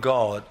triune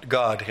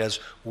God has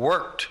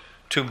worked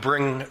to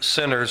bring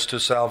sinners to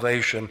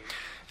salvation.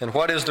 And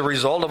what is the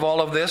result of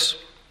all of this?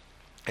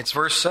 It's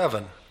verse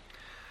 7.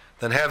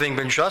 Then having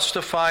been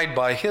justified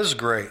by his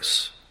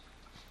grace,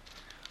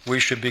 we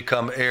should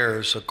become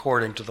heirs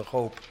according to the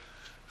hope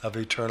of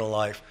eternal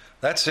life.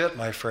 That's it,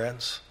 my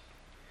friends.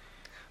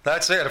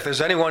 That's it. If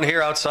there's anyone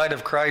here outside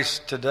of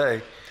Christ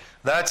today,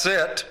 that's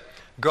it.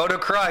 Go to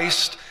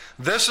Christ.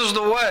 This is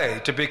the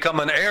way to become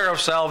an heir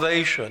of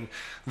salvation.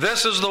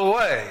 This is the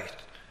way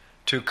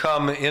to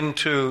come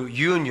into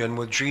union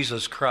with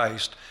Jesus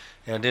Christ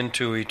and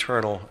into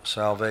eternal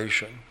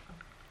salvation.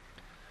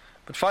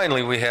 But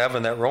finally, we have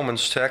in that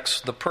Romans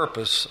text the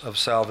purpose of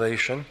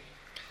salvation.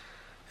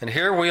 And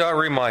here we are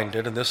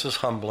reminded, and this is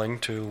humbling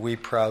to we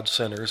proud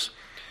sinners,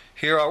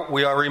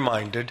 we are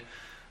reminded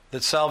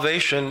that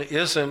salvation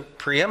isn't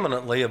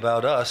preeminently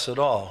about us at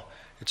all.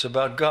 It's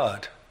about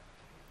God.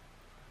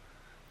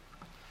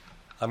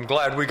 I'm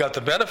glad we got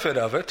the benefit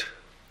of it.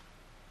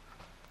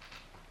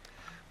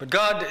 But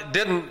God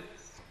didn't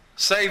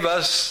save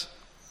us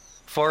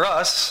for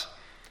us.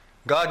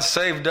 God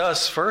saved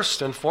us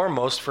first and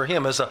foremost for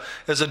him as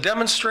a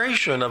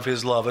demonstration of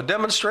his love, a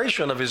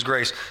demonstration of his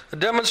grace, a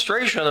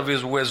demonstration of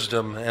his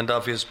wisdom and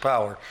of his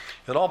power.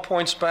 It all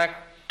points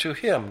back to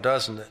him,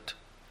 doesn't it?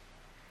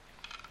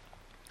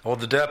 Oh,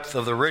 the depth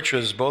of the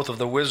riches, both of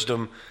the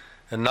wisdom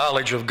and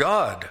knowledge of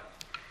God.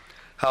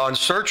 How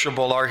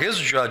unsearchable are his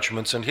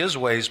judgments and his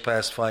ways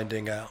past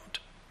finding out.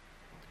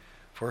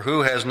 For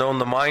who has known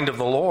the mind of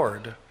the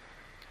Lord?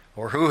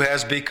 Or who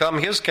has become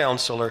his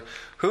counselor?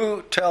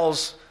 Who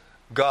tells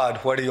God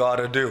what he ought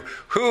to do?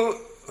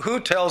 Who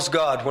tells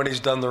God when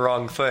he's done the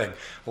wrong thing?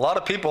 A lot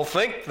of people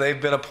think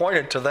they've been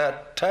appointed to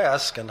that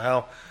task, and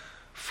how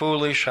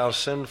foolish, how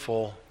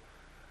sinful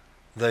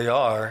they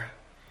are.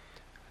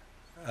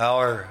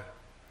 Our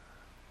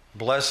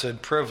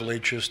blessed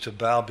privilege is to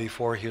bow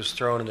before his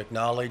throne and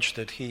acknowledge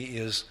that he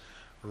is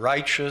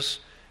righteous,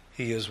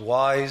 he is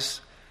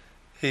wise,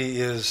 he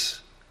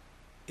is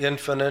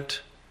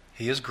infinite,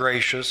 he is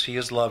gracious, he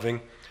is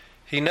loving,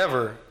 He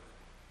never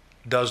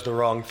does the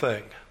wrong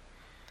thing.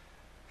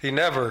 He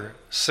never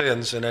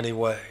sins in any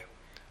way.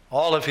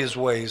 All of his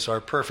ways are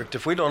perfect.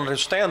 If we don't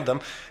understand them,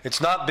 it's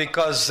not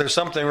because there's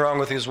something wrong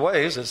with his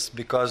ways, it's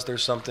because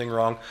there's something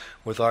wrong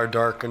with our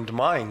darkened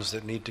minds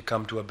that need to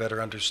come to a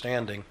better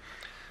understanding.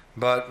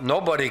 But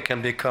nobody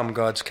can become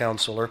God's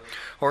counselor.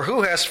 Or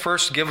who has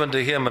first given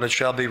to him, and it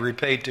shall be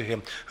repaid to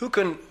him? Who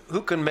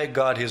can make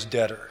God his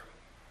debtor?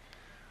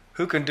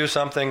 Who can do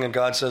something and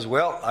God says,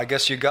 well, I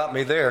guess you got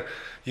me there.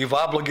 You've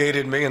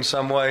obligated me in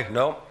some way.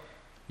 No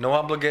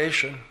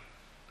obligation.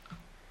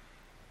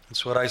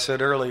 That's what I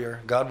said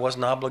earlier. God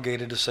wasn't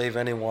obligated to save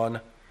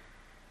anyone.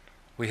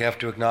 We have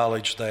to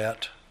acknowledge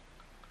that.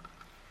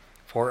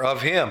 For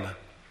of him,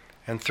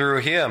 and through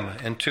him,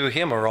 and to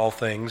him are all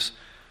things,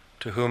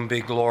 to whom be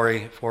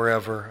glory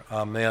forever.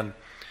 Amen.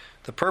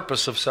 The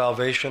purpose of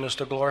salvation is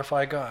to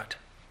glorify God,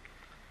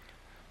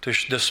 to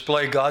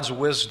display God's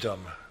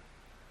wisdom.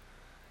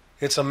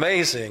 It's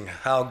amazing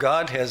how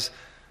God has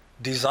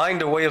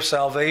designed a way of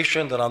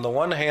salvation that on the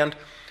one hand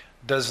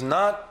does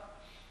not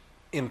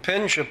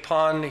impinge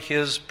upon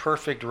his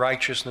perfect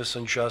righteousness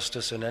and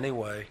justice in any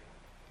way,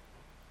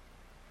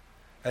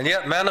 and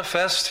yet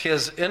manifests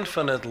his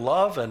infinite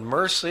love and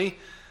mercy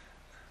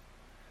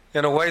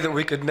in a way that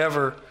we could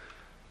never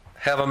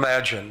have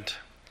imagined.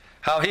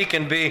 How he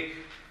can be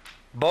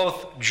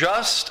both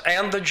just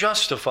and the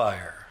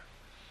justifier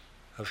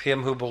of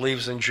him who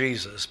believes in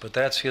Jesus. But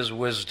that's his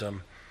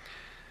wisdom.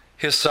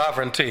 His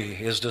sovereignty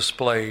is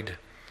displayed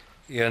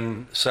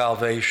in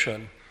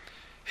salvation.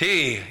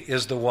 He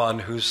is the one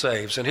who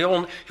saves, and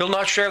he'll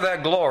not share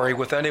that glory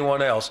with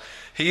anyone else.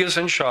 He is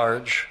in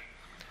charge,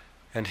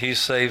 and he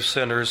saves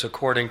sinners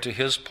according to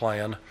his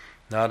plan,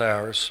 not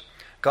ours.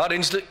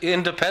 God's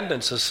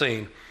independence is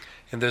seen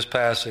in this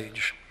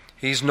passage.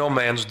 He's no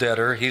man's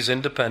debtor. He's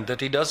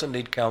independent. He doesn't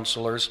need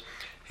counselors.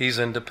 He's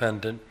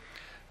independent.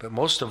 But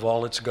most of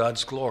all, it's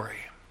God's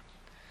glory.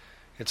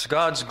 It's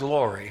God's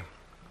glory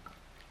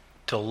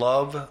to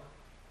love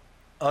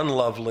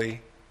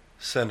unlovely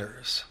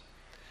sinners.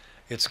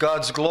 It's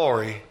God's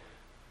glory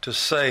to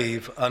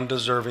save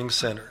undeserving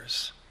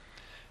sinners.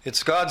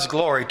 It's God's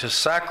glory to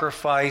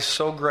sacrifice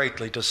so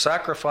greatly, to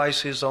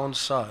sacrifice his own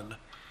Son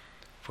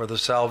for the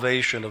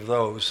salvation of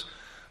those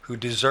who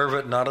deserve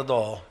it not at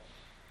all,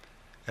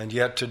 and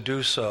yet to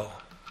do so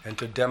and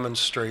to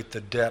demonstrate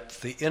the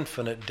depth, the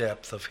infinite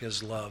depth of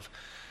his love.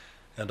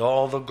 And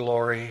all the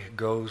glory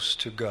goes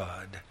to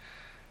God.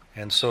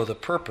 And so the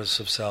purpose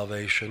of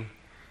salvation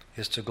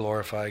is to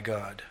glorify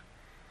God.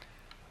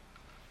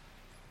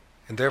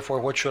 And therefore,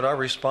 what should our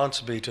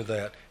response be to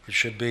that? It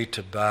should be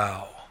to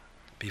bow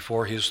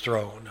before his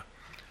throne,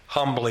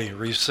 humbly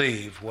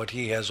receive what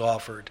he has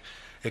offered,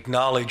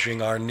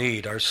 acknowledging our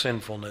need, our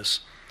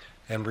sinfulness,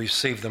 and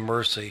receive the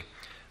mercy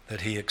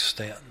that he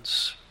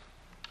extends.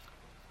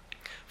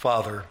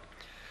 Father,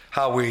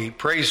 how we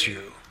praise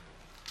you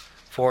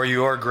for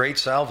your great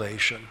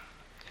salvation.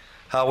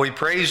 How we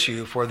praise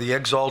you for the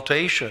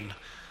exaltation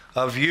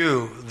of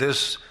you,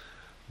 this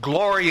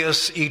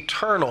glorious,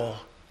 eternal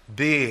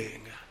being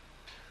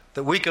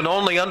that we can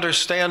only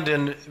understand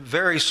in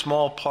very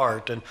small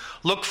part and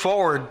look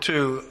forward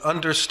to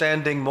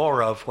understanding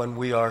more of when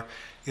we are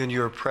in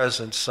your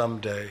presence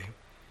someday.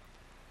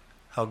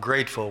 How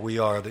grateful we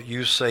are that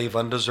you save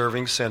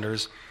undeserving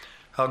sinners.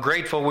 How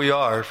grateful we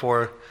are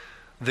for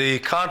the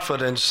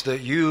confidence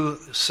that you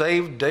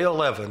saved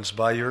Dale Evans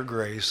by your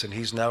grace, and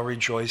he's now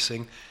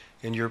rejoicing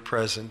in your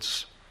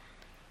presence.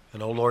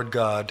 And, O Lord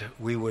God,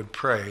 we would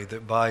pray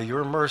that by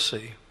your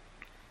mercy,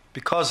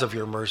 because of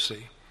your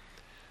mercy,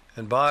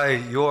 and by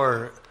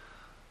your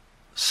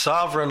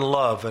sovereign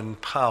love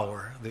and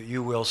power, that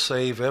you will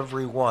save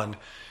everyone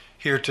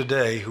here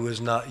today who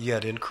is not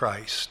yet in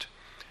Christ.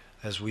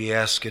 As we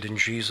ask it in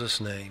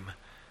Jesus' name,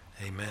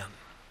 amen.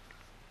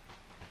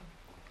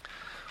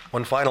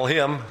 One final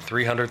hymn,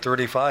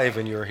 335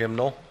 in your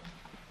hymnal.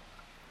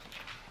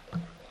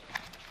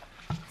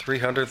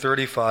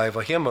 335,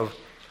 a hymn of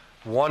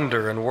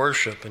wonder and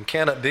worship. And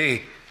can it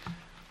be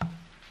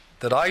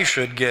that I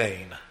should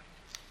gain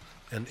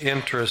an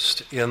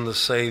interest in the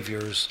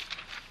Savior's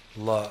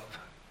love?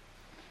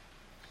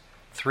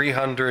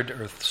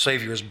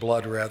 Savior's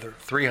blood, rather.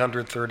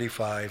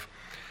 335.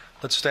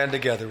 Let's stand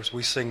together as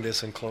we sing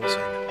this in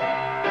closing.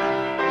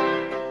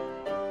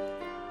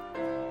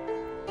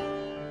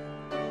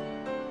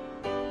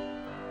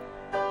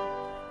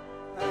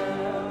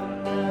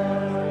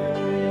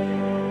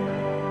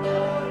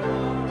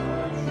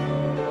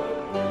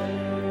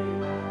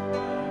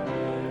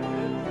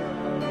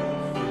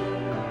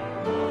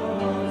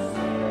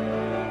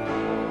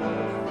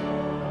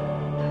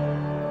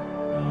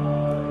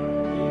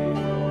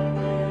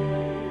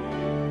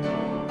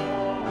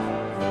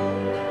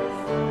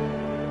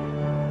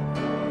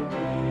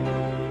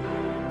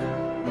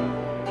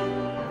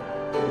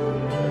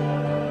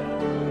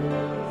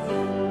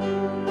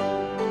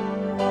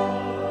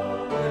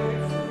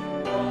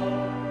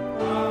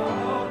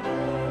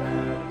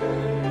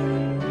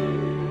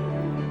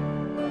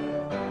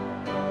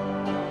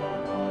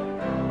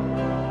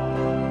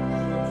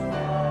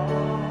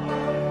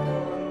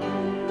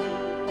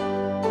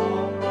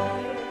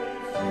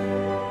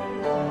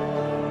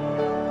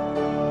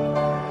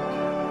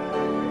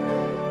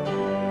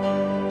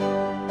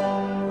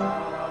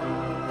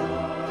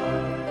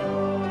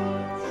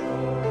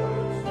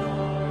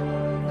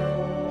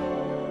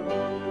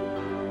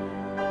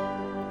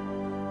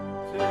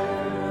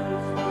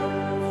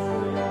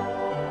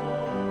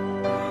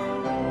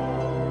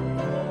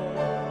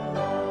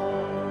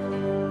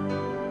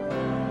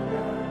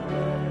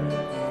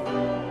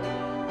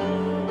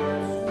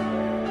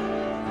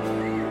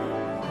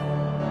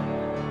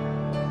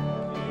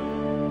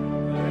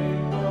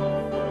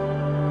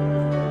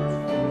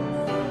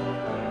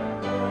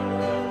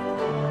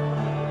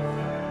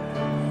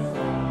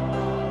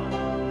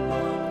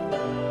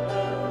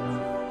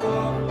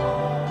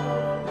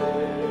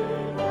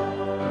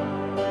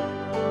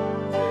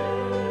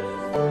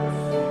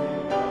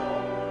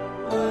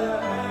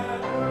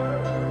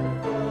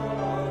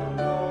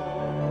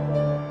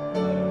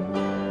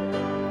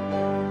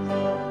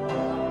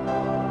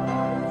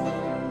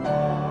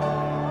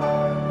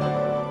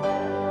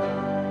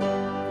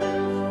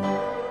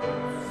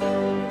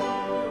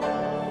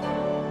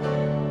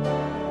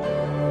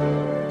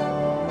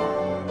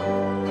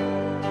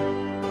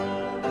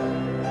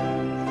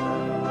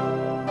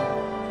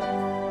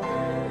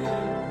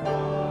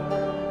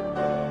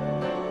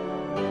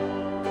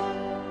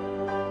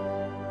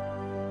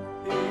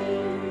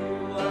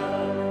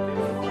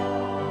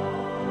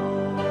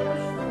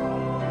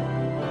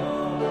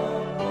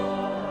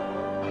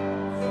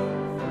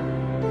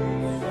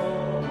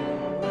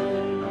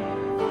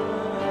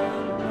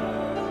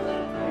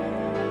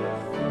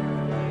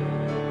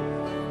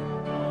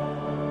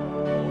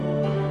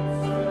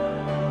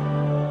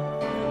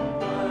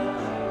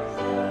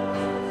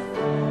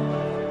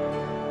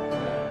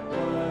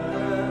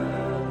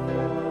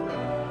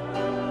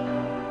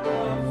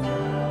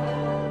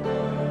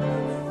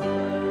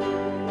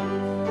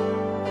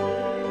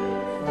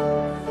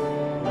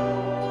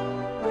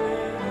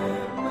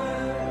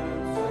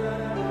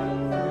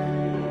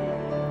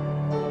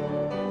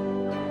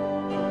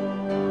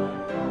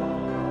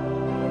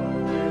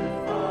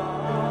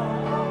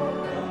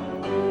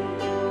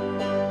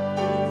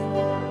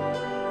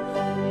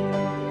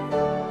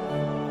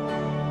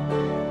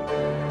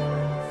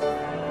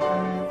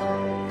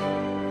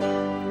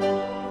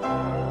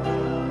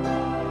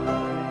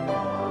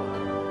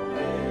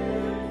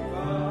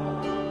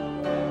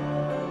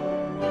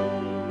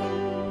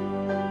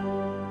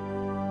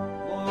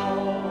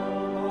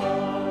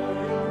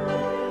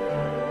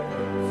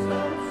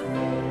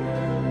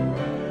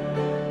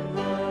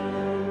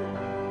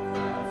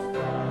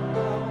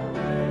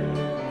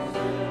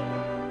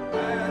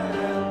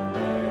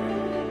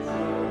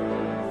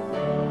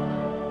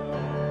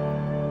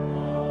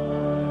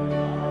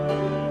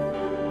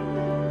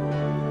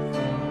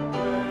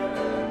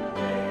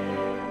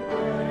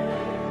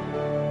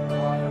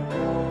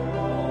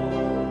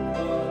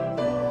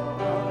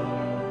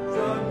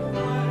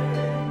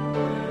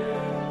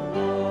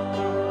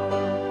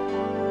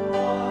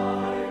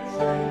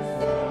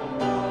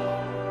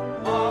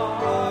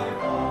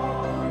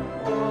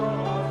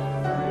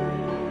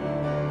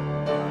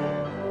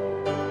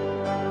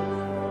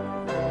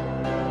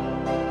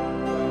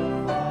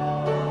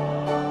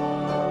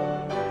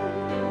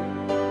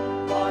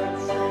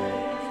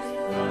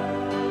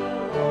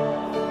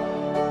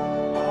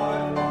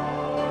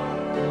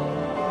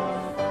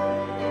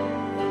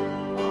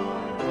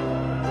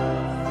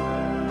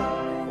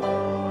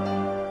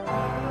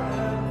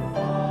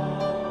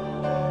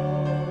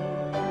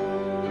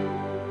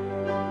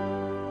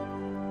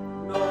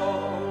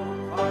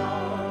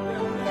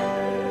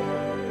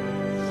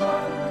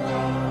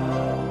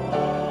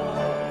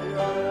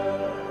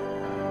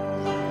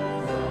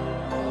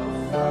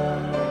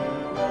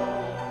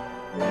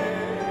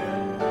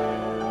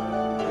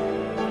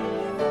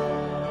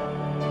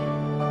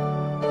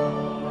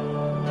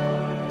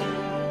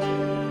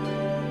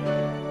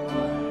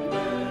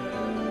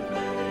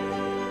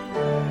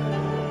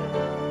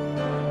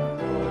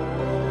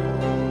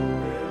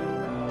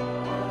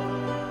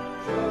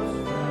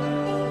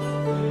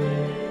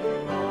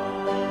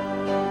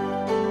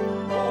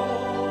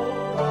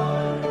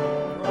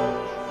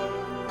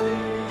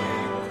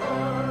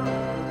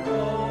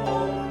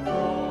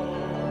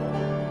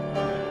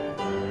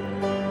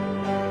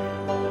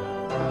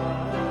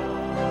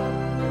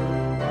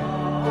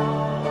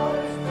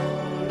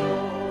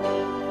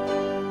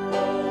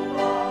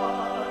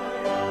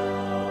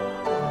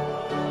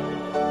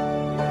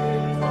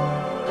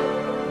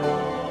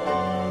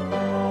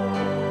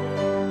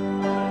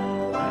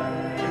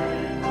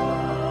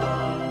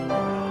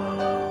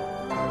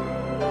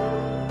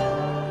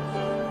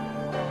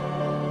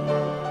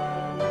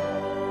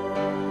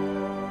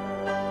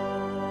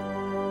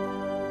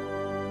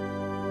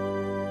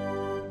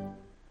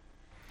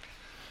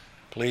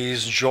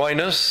 Please join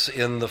us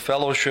in the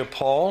fellowship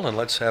hall and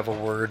let's have a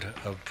word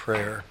of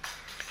prayer.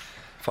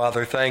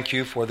 Father, thank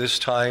you for this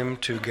time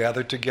to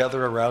gather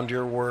together around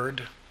your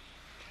word.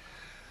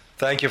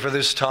 Thank you for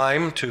this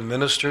time to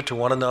minister to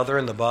one another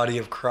in the body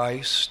of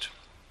Christ.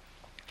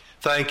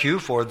 Thank you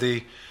for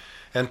the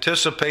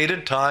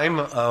anticipated time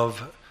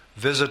of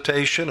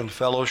visitation and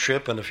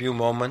fellowship in a few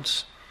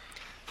moments.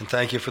 And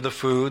thank you for the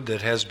food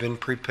that has been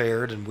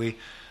prepared, and we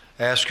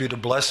ask you to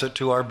bless it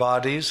to our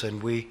bodies,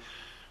 and we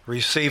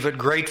receive it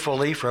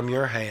gratefully from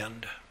your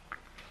hand.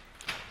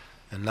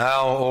 And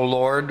now, O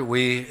Lord,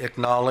 we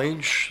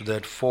acknowledge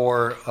that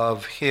for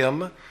of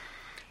him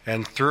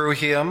and through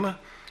him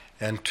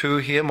and to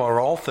him are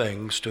all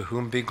things, to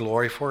whom be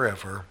glory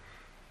forever.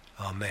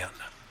 Amen.